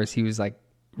powers. He was like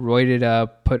roided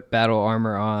up, put battle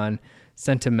armor on,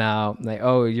 sent him out, like,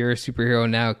 oh, you're a superhero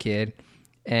now, kid,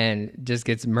 and just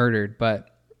gets murdered. But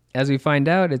as we find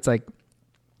out, it's like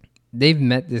they've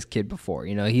met this kid before.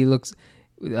 He looks,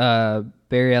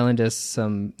 Barry Allen does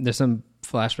there's some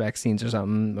flashback scenes or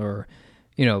something, or,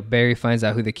 Barry finds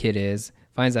out who the kid is,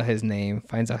 finds out his name,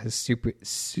 finds out his stupid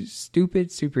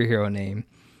superhero name,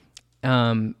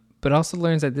 but also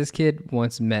learns that this kid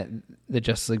once met the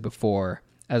Justice League before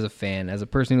as a fan, as a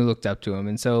person who looked up to him.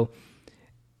 And so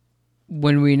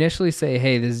when we initially say,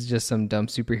 hey, this is just some dumb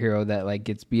superhero that, like,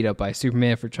 gets beat up by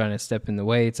Superman for trying to step in the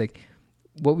way, it's like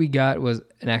what we got was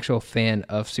an actual fan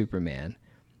of Superman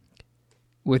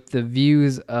with the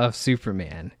views of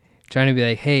Superman, trying to be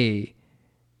like, hey,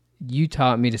 you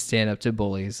taught me to stand up to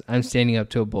bullies. I'm standing up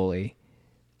to a bully.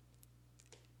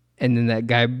 And then that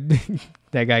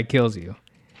guy kills you.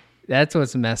 That's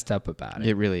what's messed up about it.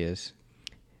 It really is.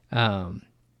 But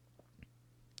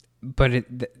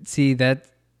see that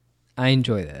I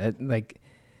enjoy that. Like,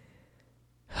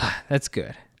 that's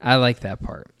good. I like that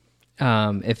part.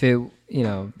 If it,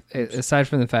 aside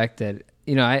from the fact that,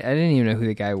 I didn't even know who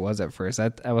the guy was at first.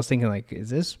 I was thinking like, is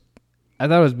this? I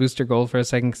thought it was Booster Gold for a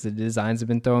second because the designs have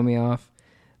been throwing me off.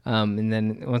 And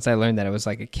then once I learned that it was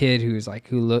like a kid who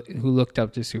looked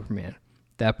up to Superman,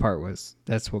 that's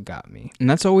what got me. And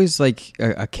that's always like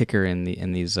a kicker in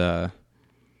these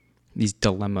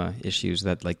dilemma issues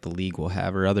that like the League will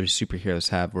have or other superheroes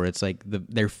have, where it's like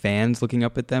their fans looking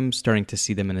up at them, starting to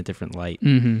see them in a different light,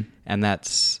 and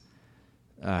that's,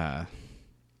 that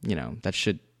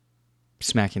should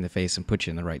smack you in the face and put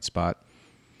you in the right spot.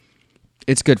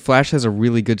 It's good. Flash has a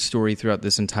really good story throughout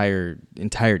this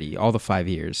entirety, all the 5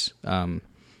 years.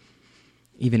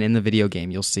 Even in the video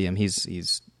game, you'll see him.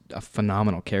 He's a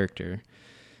phenomenal character,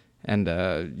 and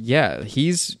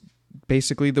he's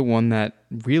basically the one that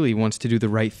really wants to do the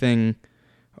right thing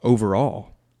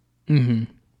overall. And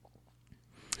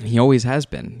he always has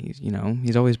been.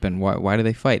 He's always been. Why do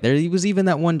they fight? There was even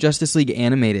that one Justice League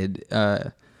animated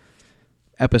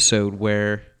episode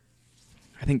where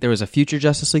I think there was a future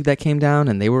Justice League that came down,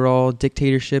 and they were all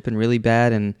dictatorship and really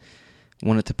bad and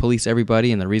wanted to police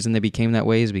everybody, and the reason they became that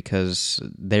way is because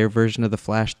their version of the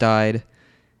Flash died,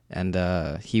 and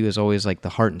he was always like the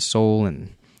heart and soul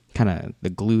and kind of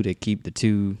the glue to keep the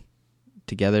two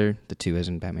together. The two as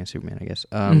in Batman, Superman, I guess.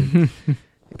 Kind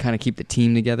of keep the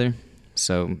team together.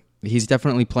 So he's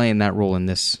definitely playing that role in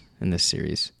this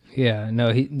series. Yeah,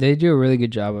 no, they do a really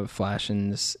good job of Flash in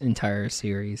this entire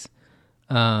series.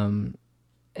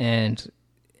 And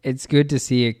it's good to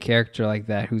see a character like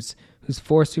that who's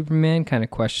for Superman kind of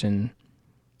question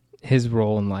his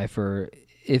role in life, or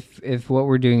if what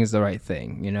we're doing is the right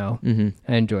thing,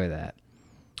 I enjoy that.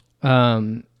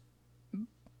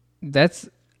 That's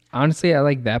honestly, I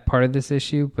like that part of this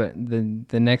issue, but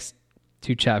the next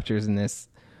two chapters in this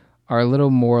are a little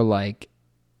more like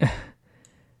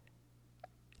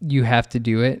you have to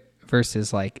do it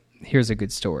versus like, here's a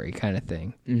good story kind of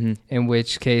thing. In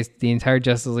which case the entire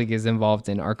Justice League is involved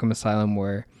in Arkham Asylum,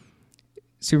 where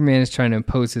Superman is trying to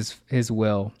impose his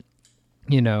will,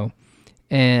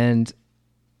 and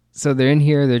so they're in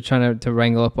here, they're trying to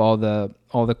wrangle up all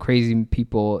the crazy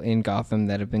people in Gotham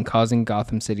that have been causing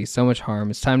Gotham City so much harm.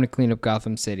 It's time to clean up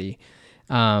Gotham City.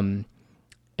 And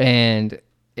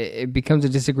it becomes a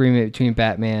disagreement between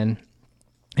Batman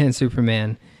and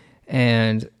Superman,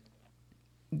 and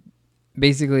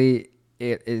basically,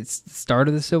 it's the start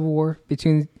of the Civil War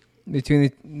between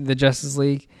the Justice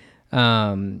League,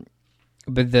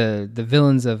 but the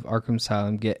villains of Arkham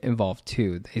Asylum get involved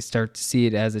too. They start to see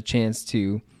it as a chance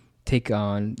to take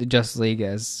on the Justice League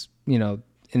as, in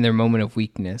their moment of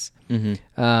weakness.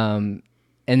 And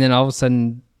then all of a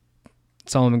sudden,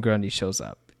 Solomon Grundy shows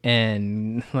up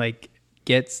and like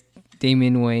gets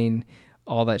Damian Wayne.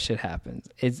 All that shit happens.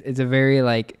 It's a very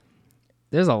like.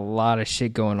 There's a lot of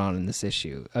shit going on in this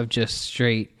issue of just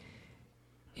straight,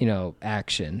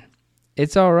 action.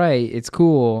 It's all right. It's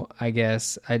cool, I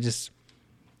guess.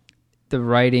 The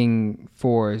writing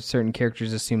for certain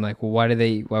characters just seemed like, well, why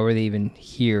were they even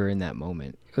here in that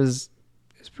moment? It's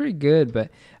pretty good, but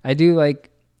I do like,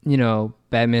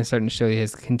 Batman starting to show you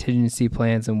his contingency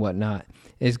plans and whatnot.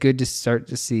 It's good to start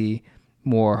to see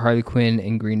more Harley Quinn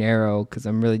and Green Arrow, because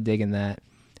I'm really digging that.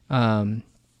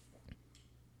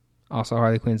 Also,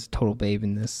 Harley Quinn's a total babe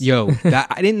in this. Yo,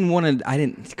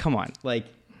 come on. Like,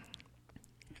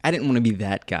 I didn't want to be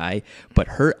that guy, but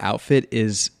her outfit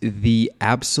is the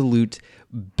absolute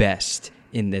best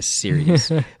in this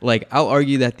series. Like, I'll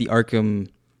argue that the Arkham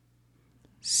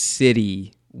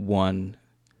City one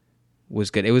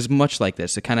was good. It was much like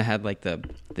this. It kind of had like the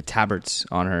tabards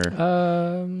on her.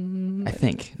 I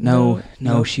think. No,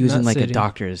 she was in like City. A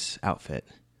doctor's outfit.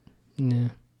 Yeah.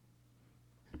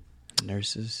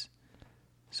 Nurses.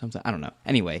 Something, I don't know.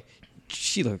 Anyway,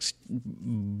 she looks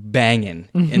banging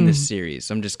in this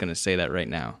series. I'm just going to say that right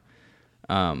now.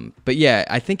 But yeah,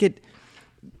 I think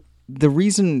the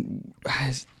reason,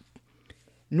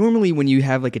 normally when you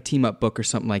have like a team up book or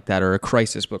something like that, or a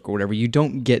crisis book or whatever, you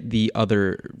don't get the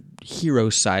other hero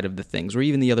side of the things, or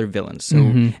even the other villains.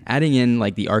 So adding in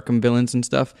like the Arkham villains and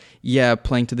stuff,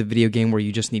 playing to the video game where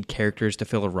you just need characters to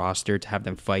fill a roster to have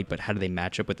them fight, but how do they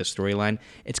match up with the storyline?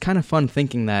 It's kind of fun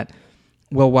thinking that,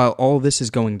 well, while all this is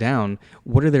going down,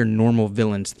 what are their normal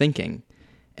villains thinking?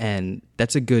 And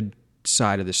that's a good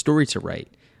side of the story to write.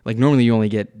 Like, normally you only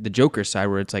get the Joker side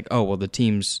where it's like, oh, well, the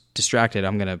team's distracted.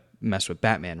 I'm going to mess with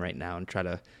Batman right now and try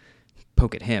to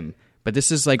poke at him. But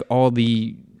this is like all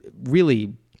the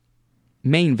really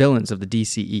main villains of the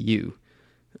DCEU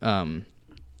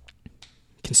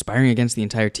conspiring against the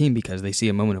entire team because they see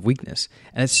a moment of weakness.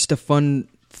 And it's just a fun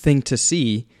thing to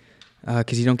see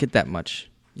because you don't get that much.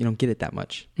 You don't get it that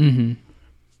much. Mm-hmm.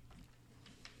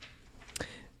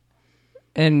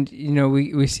 And, you know,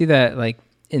 we see that, like,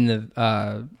 in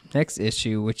the next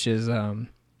issue, which is, it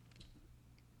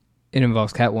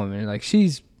involves Catwoman. Like,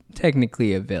 she's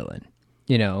technically a villain,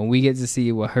 you know, and we get to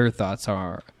see what her thoughts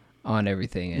are on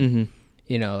everything. And,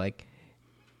 you know, like,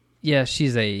 yeah,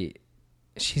 she's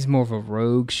more of a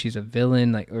rogue. She's a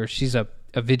villain, like, or she's a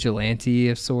vigilante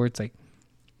of sorts. Like,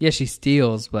 yeah, she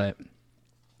steals, but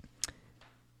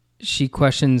she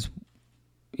questions,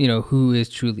 you know, who is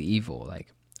truly evil.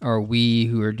 Like, are we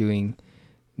who are doing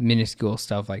minuscule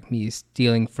stuff like me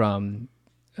stealing from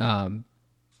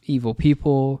evil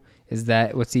people? Is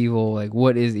that what's evil? Like,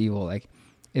 what is evil? Like,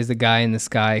 is the guy in the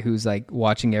sky who's like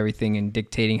watching everything and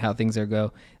dictating how things are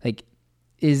go? Like,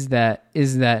 is that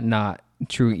not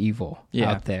true evil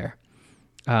out there?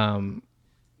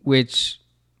 Which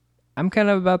I'm kind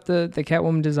of about the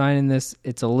Catwoman design in this.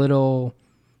 It's a little,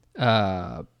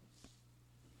 how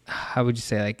would you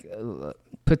say, like,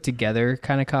 put together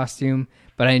kind of costume,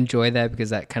 but I enjoy that because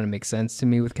that kind of makes sense to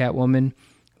me with Catwoman.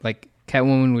 Like,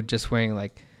 Catwoman would just wearing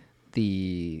like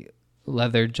the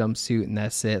leather jumpsuit and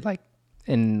that's it, like,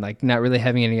 and like not really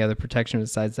having any other protection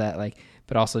besides that, like,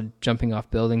 but also jumping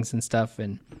off buildings and stuff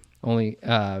and only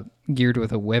geared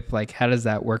with a whip. Like, how does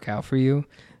that work out for you?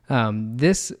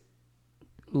 This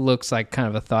looks like kind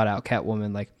of a thought out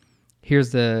Catwoman. Like,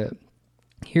 here's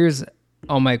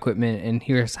all my equipment and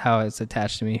here's how it's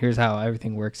attached to me. Here's how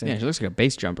everything works. Yeah, she looks like a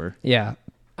base jumper. Yeah.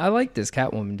 I like this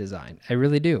Catwoman design. I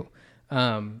really do. Yeah,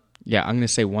 I'm going to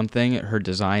say one thing. Her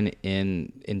design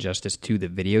in Injustice 2, the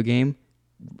video game,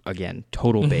 again,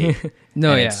 total bait.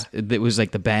 No, and yeah. It was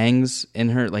like the bangs in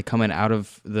her, like coming out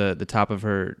of the top of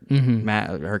her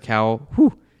her cowl.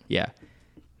 Whew. Yeah.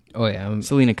 Oh, yeah.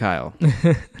 Selena Kyle.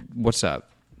 What's up?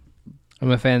 I'm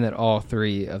a fan that all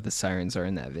three of the sirens are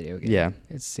in that video game.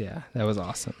 Yeah. That was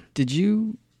awesome. Did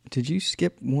you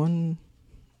skip one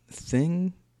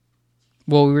thing?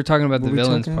 Well, we were talking about the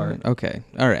villains part. Okay.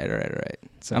 All right.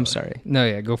 So, I'm sorry. No,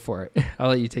 yeah, go for it. I'll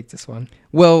let you take this one.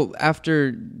 Well,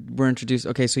 after we're introduced,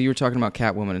 okay, so you were talking about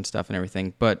Catwoman and stuff and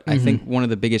everything, but I think one of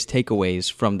the biggest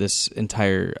takeaways from this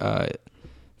entire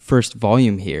first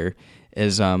volume here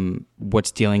is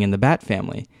what's dealing in the Bat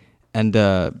family. And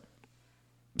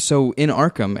so in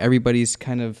Arkham, everybody's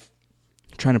kind of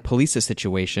trying to police the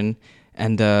situation,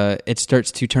 and it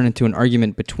starts to turn into an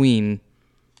argument between,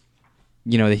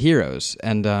 you know, the heroes.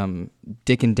 And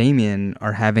Dick and Damian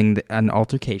are having an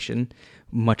altercation,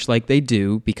 much like they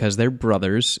do because they're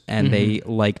brothers and they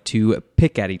like to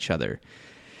pick at each other.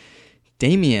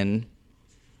 Damian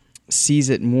sees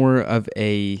it more of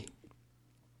an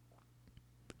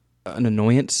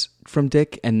annoyance from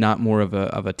Dick and not more of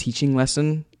a teaching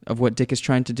lesson of what Dick is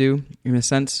trying to do, in a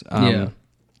sense. Yeah.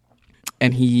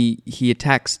 And he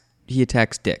attacks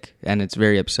Dick, and it's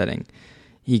very upsetting.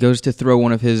 He goes to throw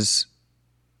one of his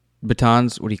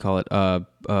batons. What do you call it?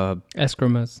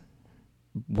 Escrimas.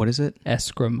 What is it?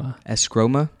 Escrima.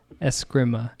 Eskroma?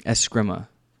 Escrima. Eskrima.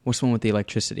 What's the one with the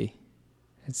electricity?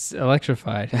 It's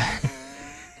electrified.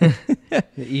 The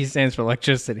E stands for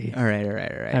electricity. All right.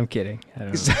 I'm kidding. I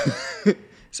don't know.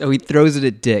 So he throws it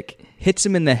at Dick, hits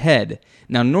him in the head.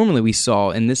 Now, normally we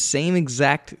saw in this same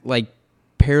exact, like,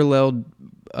 parallel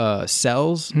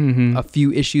cells a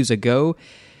few issues ago,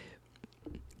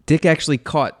 Dick actually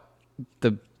caught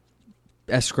the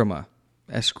Eskrima.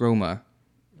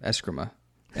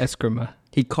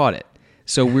 He caught it.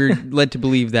 So we're led to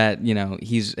believe that, you know,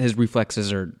 his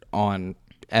reflexes are on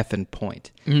effing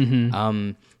point.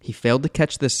 He failed to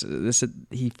catch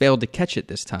he failed to catch it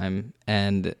this time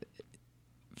and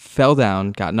fell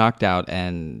down, got knocked out,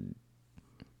 and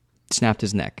snapped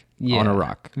his neck on a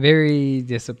rock. Very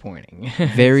disappointing.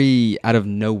 Very out of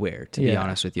nowhere, to be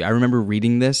honest with you. I remember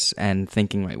reading this and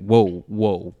thinking, like,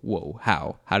 whoa,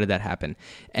 how did that happen?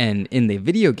 And in the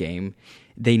video game,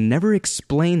 they never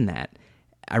explain that.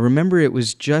 I remember it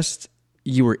was just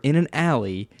you were in an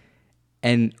alley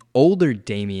and older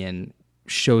Damian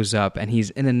shows up and he's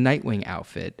in a Nightwing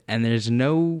outfit and there's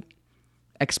no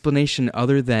explanation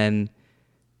other than,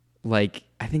 like,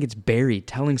 I think it's Barry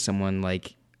telling someone,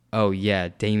 like, oh yeah,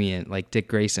 Damian, like, Dick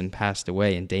Grayson passed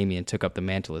away and Damian took up the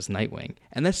mantle as Nightwing.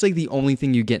 And that's like the only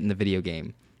thing you get in the video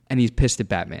game. And he's pissed at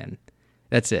Batman.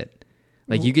 That's it.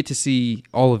 Like, you get to see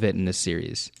all of it in this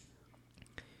series.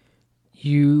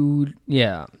 In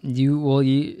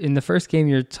the first game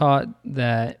you're taught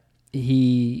that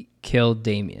he killed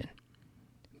Damian,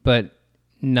 but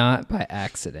not by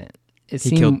accident.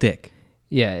 He killed Dick.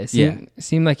 Yeah, it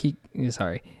seemed like he.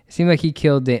 Sorry, it seemed like he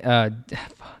killed.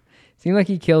 Seemed like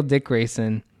he killed Dick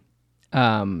Grayson,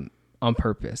 on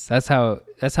purpose. That's how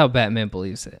Batman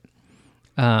believes it.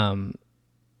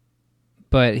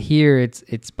 But here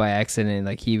it's by accident.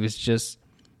 Like he was just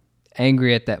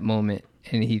angry at that moment,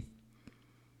 and he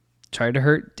tried to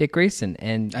hurt Dick Grayson,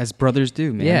 and as brothers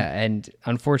do, man. Yeah, and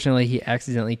unfortunately, he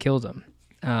accidentally killed him,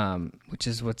 which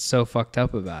is what's so fucked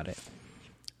up about it.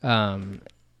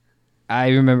 I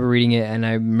remember reading it, and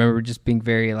I remember just being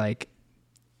very like,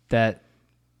 that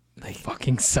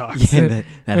fucking sucks. Yeah,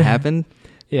 that happened.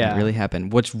 Yeah, it really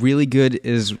happened. What's really good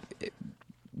is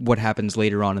what happens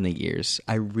later on in the years.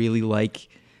 I really like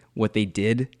what they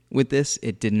did with this.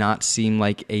 It did not seem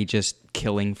like a just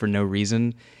killing for no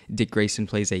reason. Dick Grayson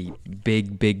plays a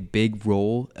big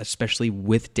role, especially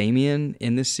with Damian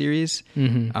in this series.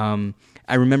 Mm-hmm.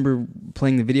 I remember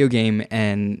playing the video game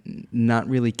and not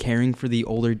really caring for the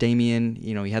older Damian.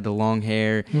 You know, he had the long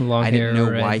hair. I didn't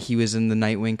know why he was in the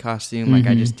Nightwing costume. Mm-hmm. Like,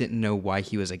 I just didn't know why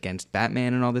he was against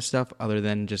Batman and all this stuff, other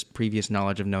than just previous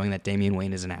knowledge of knowing that Damian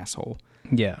Wayne is an asshole.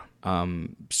 Yeah.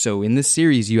 So in this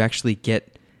series, you actually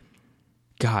get...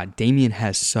 God, Damian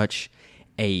has such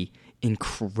a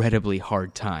incredibly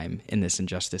hard time in this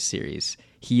Injustice series.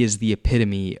 He is the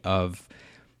epitome of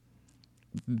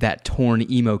that torn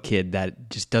emo kid that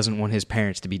just doesn't want his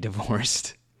parents to be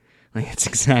divorced. Like, it's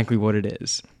exactly what it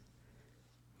is.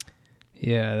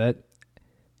 Yeah,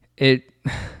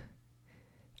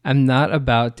 I'm not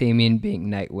about Damian being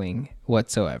Nightwing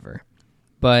whatsoever,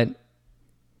 but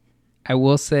I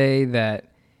will say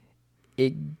that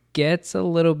it gets a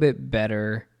little bit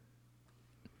better.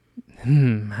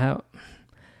 How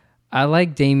I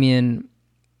like Damian,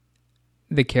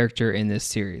 the character in this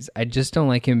series. I just don't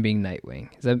like him being Nightwing.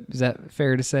 Is that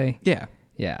fair to say? Yeah.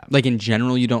 Yeah. Like, in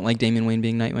general, you don't like Damian Wayne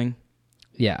being Nightwing?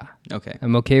 Yeah. Okay.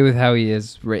 I'm okay with how he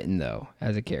is written, though,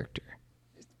 as a character.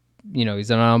 You know, he's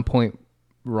an on-point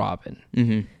Robin.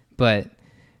 Mm-hmm. But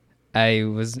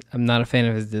I'm not a fan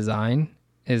of his design,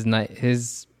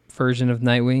 his version of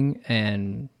Nightwing,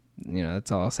 and, you know,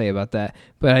 that's all I'll say about that.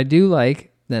 But I do like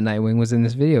that Nightwing was in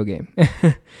this video game.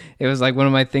 It was like one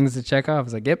of my things to check off. I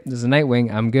was like, yep, there's a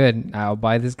Nightwing. I'm good. I'll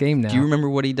buy this game now. Do you remember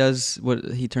what he does, what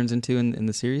he turns into in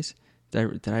the series?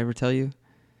 Did I ever tell you?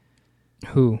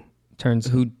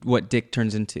 What Dick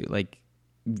turns into? Like,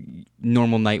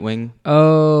 normal Nightwing?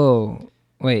 Oh,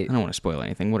 wait. I don't want to spoil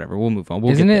anything. Whatever. We'll move on.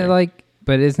 Isn't it like,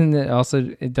 but isn't it also,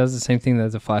 it does the same thing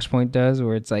that the Flashpoint does,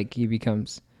 where it's like he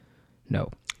becomes, no.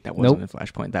 That wasn't the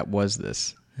Flashpoint. That was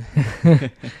this.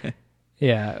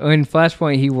 Yeah, in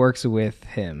Flashpoint, he works with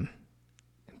him,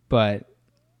 but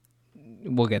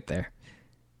we'll get there.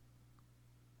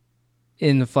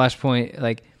 In the Flashpoint,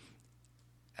 like,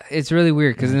 it's really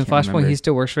weird, because in the Flashpoint, he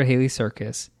still works for Haley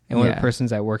Circus, and one of the persons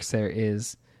that works there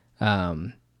is,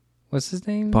 what's his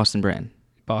name? Boston Brand.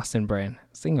 Boston Brand. I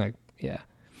was thinking, like, yeah.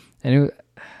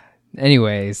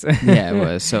 Anyways. Yeah, it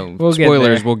was. So,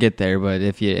 spoilers, we'll get there, but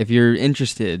if you're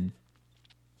interested,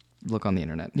 look on the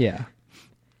internet. Yeah.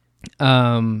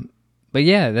 But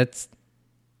yeah, that's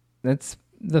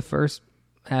the first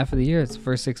half of the year. It's the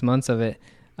first 6 months of it.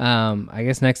 I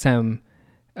guess next time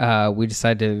we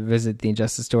decide to visit the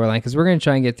Injustice storyline, because we're going to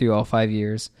try and get through all 5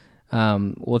 years.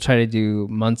 We'll try to do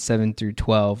months 7 through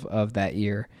 12 of that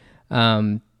year.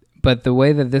 But the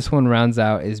way that this one rounds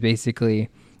out is basically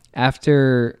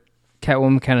after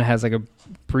Catwoman kind of has like a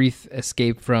brief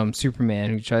escape from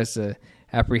Superman, who tries to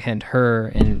apprehend her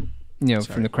and, you know,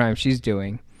 from the crime she's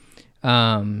doing.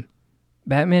 Batman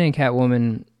and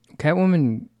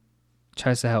Catwoman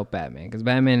tries to help Batman, because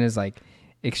Batman is like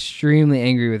extremely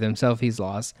angry with himself. He's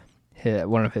lost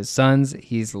one of his sons.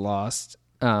 He's lost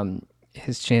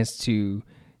his chance to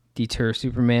deter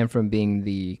Superman from being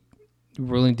the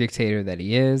ruling dictator that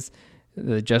he is.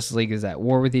 The Justice League is at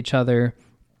war with each other.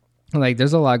 Like,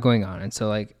 there's a lot going on, and so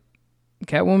like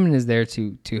Catwoman is there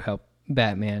to help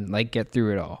Batman like get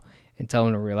through it all and tell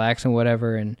him to relax and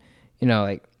whatever. And, you know,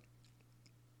 like,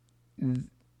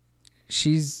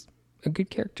 she's a good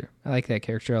character. I like that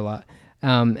character a lot.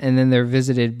 And then they're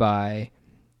visited by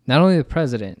not only the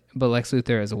president, but Lex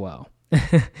Luthor as well.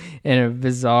 In a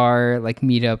bizarre like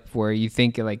meetup where you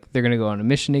think like they're going to go on a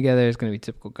mission together. It's going to be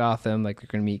typical Gotham. Like, they're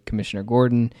going to meet Commissioner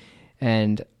Gordon.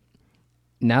 And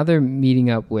now they're meeting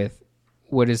up with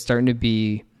what is starting to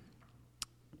be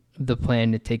the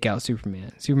plan to take out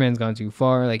Superman. Superman's gone too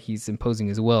far. Like, he's imposing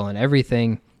his will on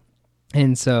everything.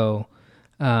 And so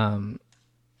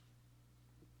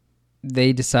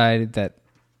they decided that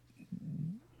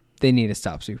they need to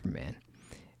stop Superman.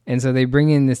 And so they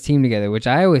bring in this team together, which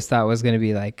I always thought was going to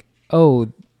be like,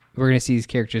 oh, we're going to see these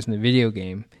characters in the video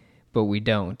game. but we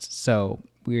don't. So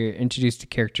we're introduced to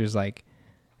characters like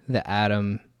the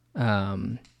Atom,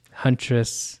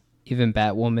 Huntress, even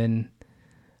Batwoman.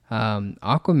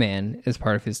 Aquaman is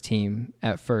part of his team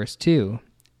at first too,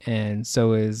 and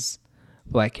so is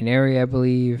Black Canary, I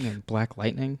believe, And Black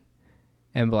Lightning.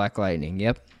 and Black Lightning.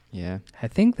 Yep, Yeah. I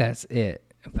think that's it,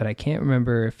 but I can't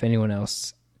remember if anyone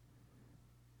else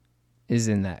is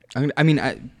in that.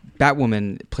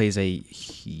 Batwoman plays a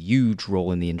huge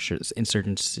role in the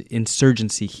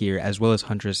insurgency here, as well as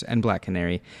Huntress and Black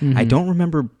Canary. Mm-hmm. I don't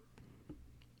remember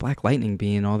Black Lightning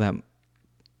being all that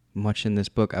much in this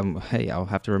book. I'll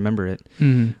have to remember it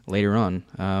later on.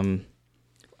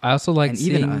 I also like and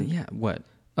seeing. even what?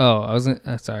 Oh, I was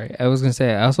sorry. I was gonna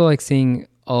say I also like seeing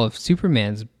all of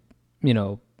Superman's,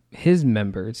 his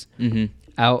members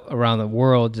out around the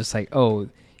world, just like,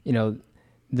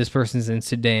 this person's in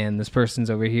Sudan, this person's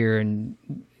over here in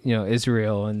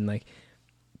Israel, and like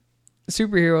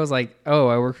superheroes like, oh,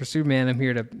 I work for Superman, I'm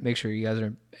here to make sure you guys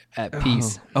are at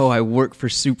peace. Oh, I work for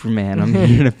Superman, I'm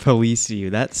here to police you.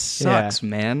 That sucks,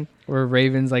 man. Or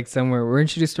Raven's like somewhere. We're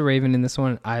introduced to Raven in this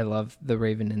one. I love the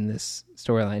Raven in this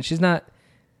storyline. She's not,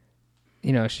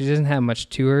 she doesn't have much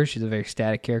to her. She's a very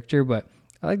static character, but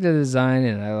I like the design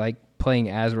and I like playing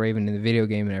as Raven in the video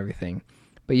game and everything.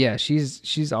 But yeah,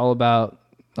 she's all about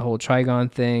the whole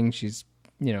Trigon thing. She's,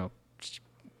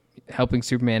 helping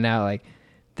Superman out. Like,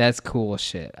 that's cool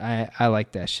shit. I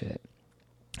like that shit.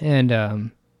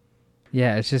 And,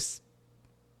 that's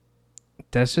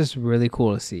just really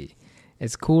cool to see.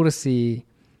 It's cool to see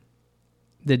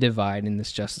the divide in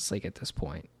this Justice League at this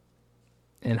point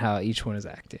and how each one is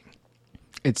acting.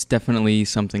 It's definitely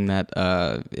something that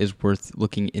is worth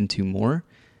looking into more,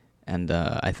 and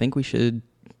I think we should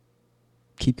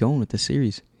keep going with this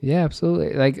series. Yeah,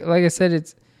 absolutely. Like I said,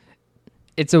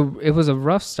 it was a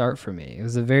rough start for me. It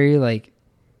was a very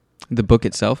the book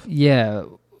itself. Yeah.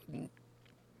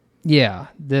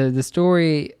 The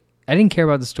story. I didn't care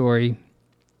about the story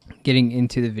getting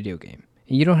into the video game.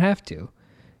 And you don't have to.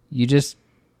 You just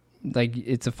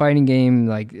it's a fighting game.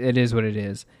 Like, it is what it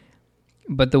is.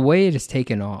 But the way it is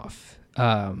taken off,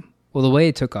 the way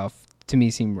it took off to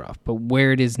me seemed rough. But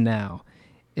where it is now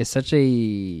is such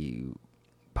a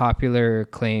popular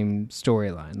acclaimed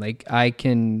storyline. Like, I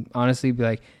can honestly be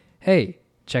like, hey,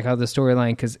 check out the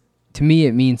storyline, because to me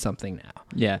it means something now.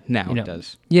 Yeah, now it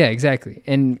does. Yeah, exactly.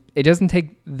 And it doesn't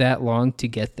take that long to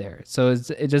get there. So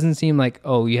it doesn't seem like,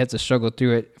 oh, you had to struggle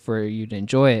through it for you to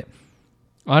enjoy it.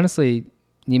 Honestly,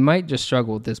 you might just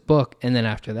struggle with this book, and then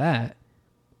after that,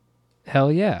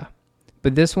 hell yeah.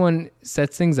 But this one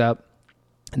sets things up.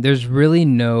 There's really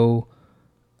no,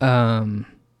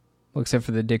 except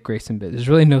for the Dick Grayson bit, there's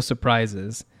really no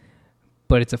surprises.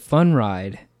 But it's a fun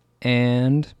ride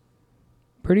and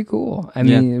pretty cool. I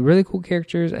mean, really cool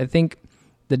characters. I think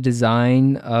the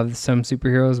design of some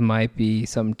superheroes might be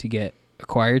something to get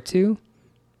acquired to.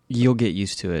 You'll get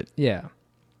used to it. Yeah.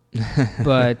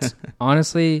 But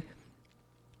honestly,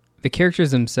 the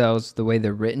characters themselves, the way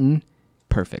they're written,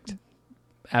 perfect.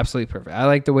 Absolutely perfect. I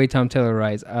like the way Tom Taylor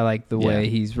writes. I like the way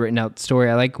he's written out the story.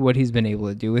 I like what he's been able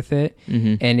to do with it.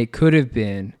 Mm-hmm. And it could have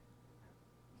been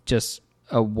just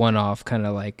a one-off kind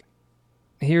of like,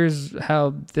 here's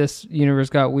how this universe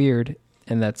got weird,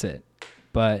 and that's it.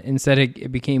 But instead, it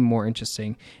became more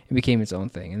interesting. It became its own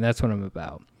thing, and that's what I'm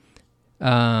about.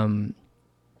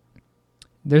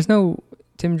 There's no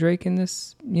Tim Drake in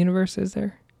this universe, is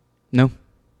there? No.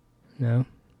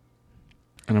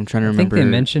 And I'm trying to remember. I think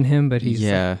they mention him, but he's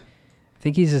I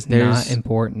think he's just not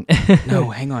important. No,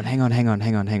 hang on.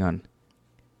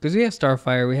 Because we have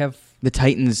Starfire, we have the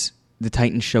Titans. The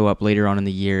Titans show up later on in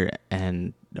the year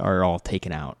and are all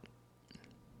taken out.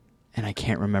 And I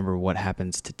can't remember what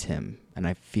happens to Tim, and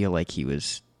I feel like he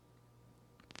was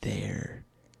there.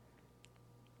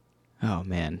 Oh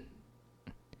man.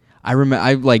 I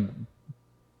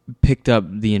picked up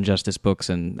the Injustice books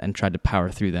and tried to power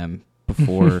through them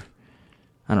before.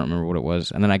 I don't remember what it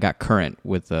was. And then I got current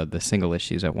with the single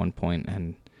issues at one point.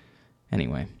 And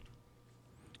anyway.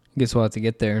 Guess we'll have to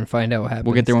get there and find out what happens.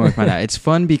 We'll get there when we find out. It's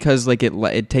fun because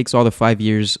it takes all the 5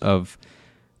 years of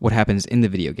what happens in the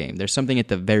video game. There's something at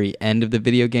the very end of the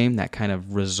video game that kind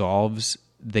of resolves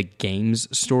the game's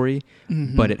story.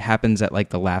 Mm-hmm. But it happens at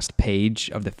the last page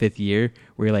of the 5th year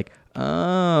where you're like,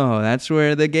 oh, that's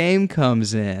where the game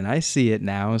comes in. I see it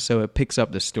now. So it picks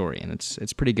up the story, and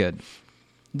it's pretty good.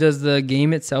 Does the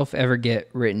game itself ever get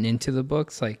written into the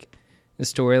books, like the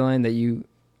storyline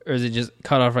or is it just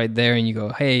cut off right there and you go,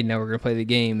 hey, now we're going to play the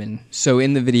game? And so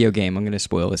in the video game, I'm going to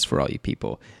spoil this for all you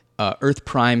people. Earth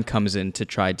Prime comes in to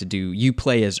try to do... You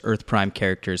play as Earth Prime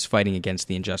characters fighting against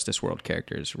the Injustice World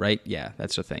characters, right? Yeah,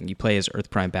 that's the thing. You play as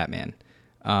Earth Prime Batman.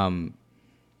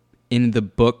 In the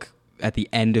book, at the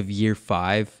end of year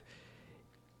 5,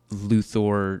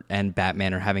 Luthor and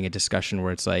Batman are having a discussion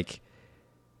where it's like,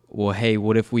 well, hey,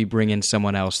 what if we bring in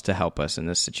someone else to help us in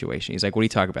this situation? He's like, what are you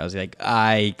talking about? He's like,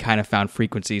 I kind of found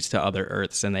frequencies to other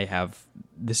Earths, and they have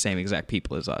the same exact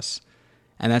people as us.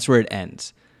 And that's where it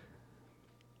ends.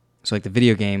 So, like, the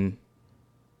video game,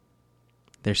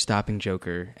 they're stopping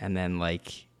Joker, and then,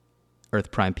 like,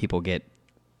 Earth Prime people get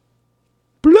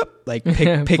bloop, like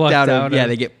picked out of, yeah,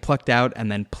 they get plucked out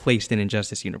and then placed in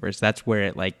Injustice Universe. That's where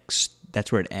it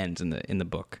that's where it ends in the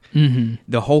book. Mm-hmm.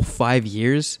 The whole 5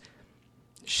 years,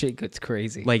 shit gets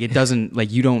crazy. Like, it doesn't,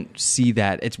 like, you don't see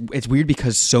that. It's weird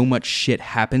because so much shit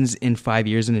happens in 5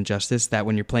 years in Injustice that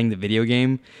when you're playing the video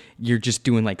game, you're just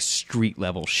doing, like, street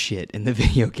level shit in the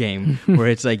video game where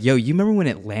it's like, yo, you remember when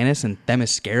Atlantis and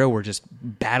Themyscira were just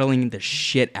battling the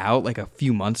shit out like a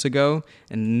few months ago,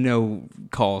 and no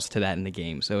calls to that in the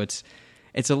game. So it's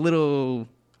a little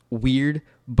weird,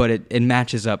 but it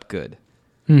matches up good.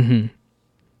 Mm-hmm.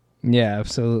 Yeah,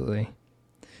 absolutely.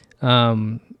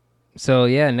 So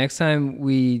yeah, next time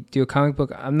we do a comic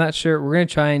book, I'm not sure. We're gonna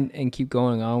try and keep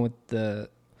going on with the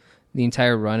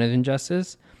entire run of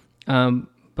Injustice,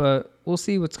 but we'll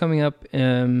see what's coming up.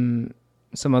 Some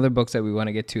other books that we want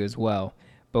to get to as well.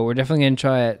 But we're definitely gonna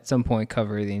try at some point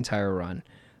cover the entire run.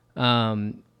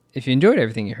 If you enjoyed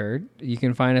everything you heard, you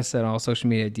can find us at all social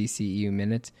media at DCEU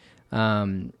Minute.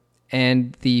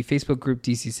 And the Facebook group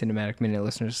DC Cinematic Minute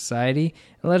Listener Society.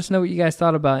 And let us know what you guys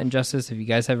thought about Injustice. If you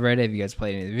guys have read it, if you guys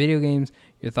played any of the video games,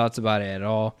 your thoughts about it at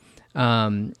all.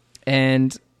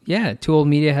 And yeah, Too Old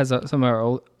Media has some of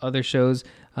our other shows.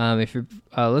 If you're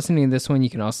listening to this one, you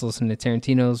can also listen to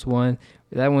Tarantino's one.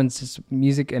 That one's just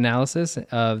music analysis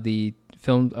of the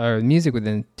film or music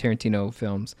within Tarantino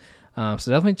films. So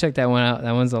definitely check that one out.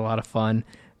 That one's a lot of fun.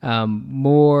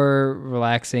 More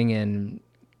relaxing and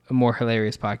a more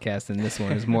hilarious podcast than this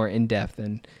one. Is more in depth.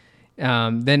 And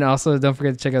then also don't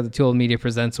forget to check out the Too Old Media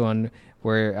Presents one,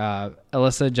 where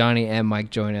Alyssa, Johnny, and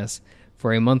Mike join us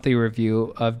for a monthly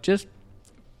review of just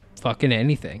fucking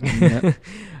anything. Yep.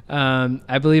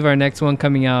 I believe our next one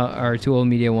coming out, our Too Old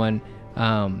Media one,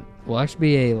 will actually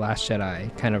be a Last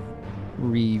Jedi kind of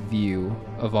review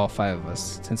of all 5 of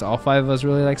us, since all 5 of us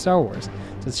really like Star Wars.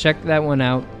 So check that one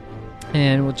out,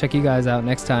 and we'll check you guys out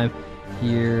next time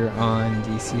here on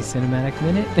DC Cinematic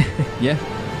Minute. Yeah.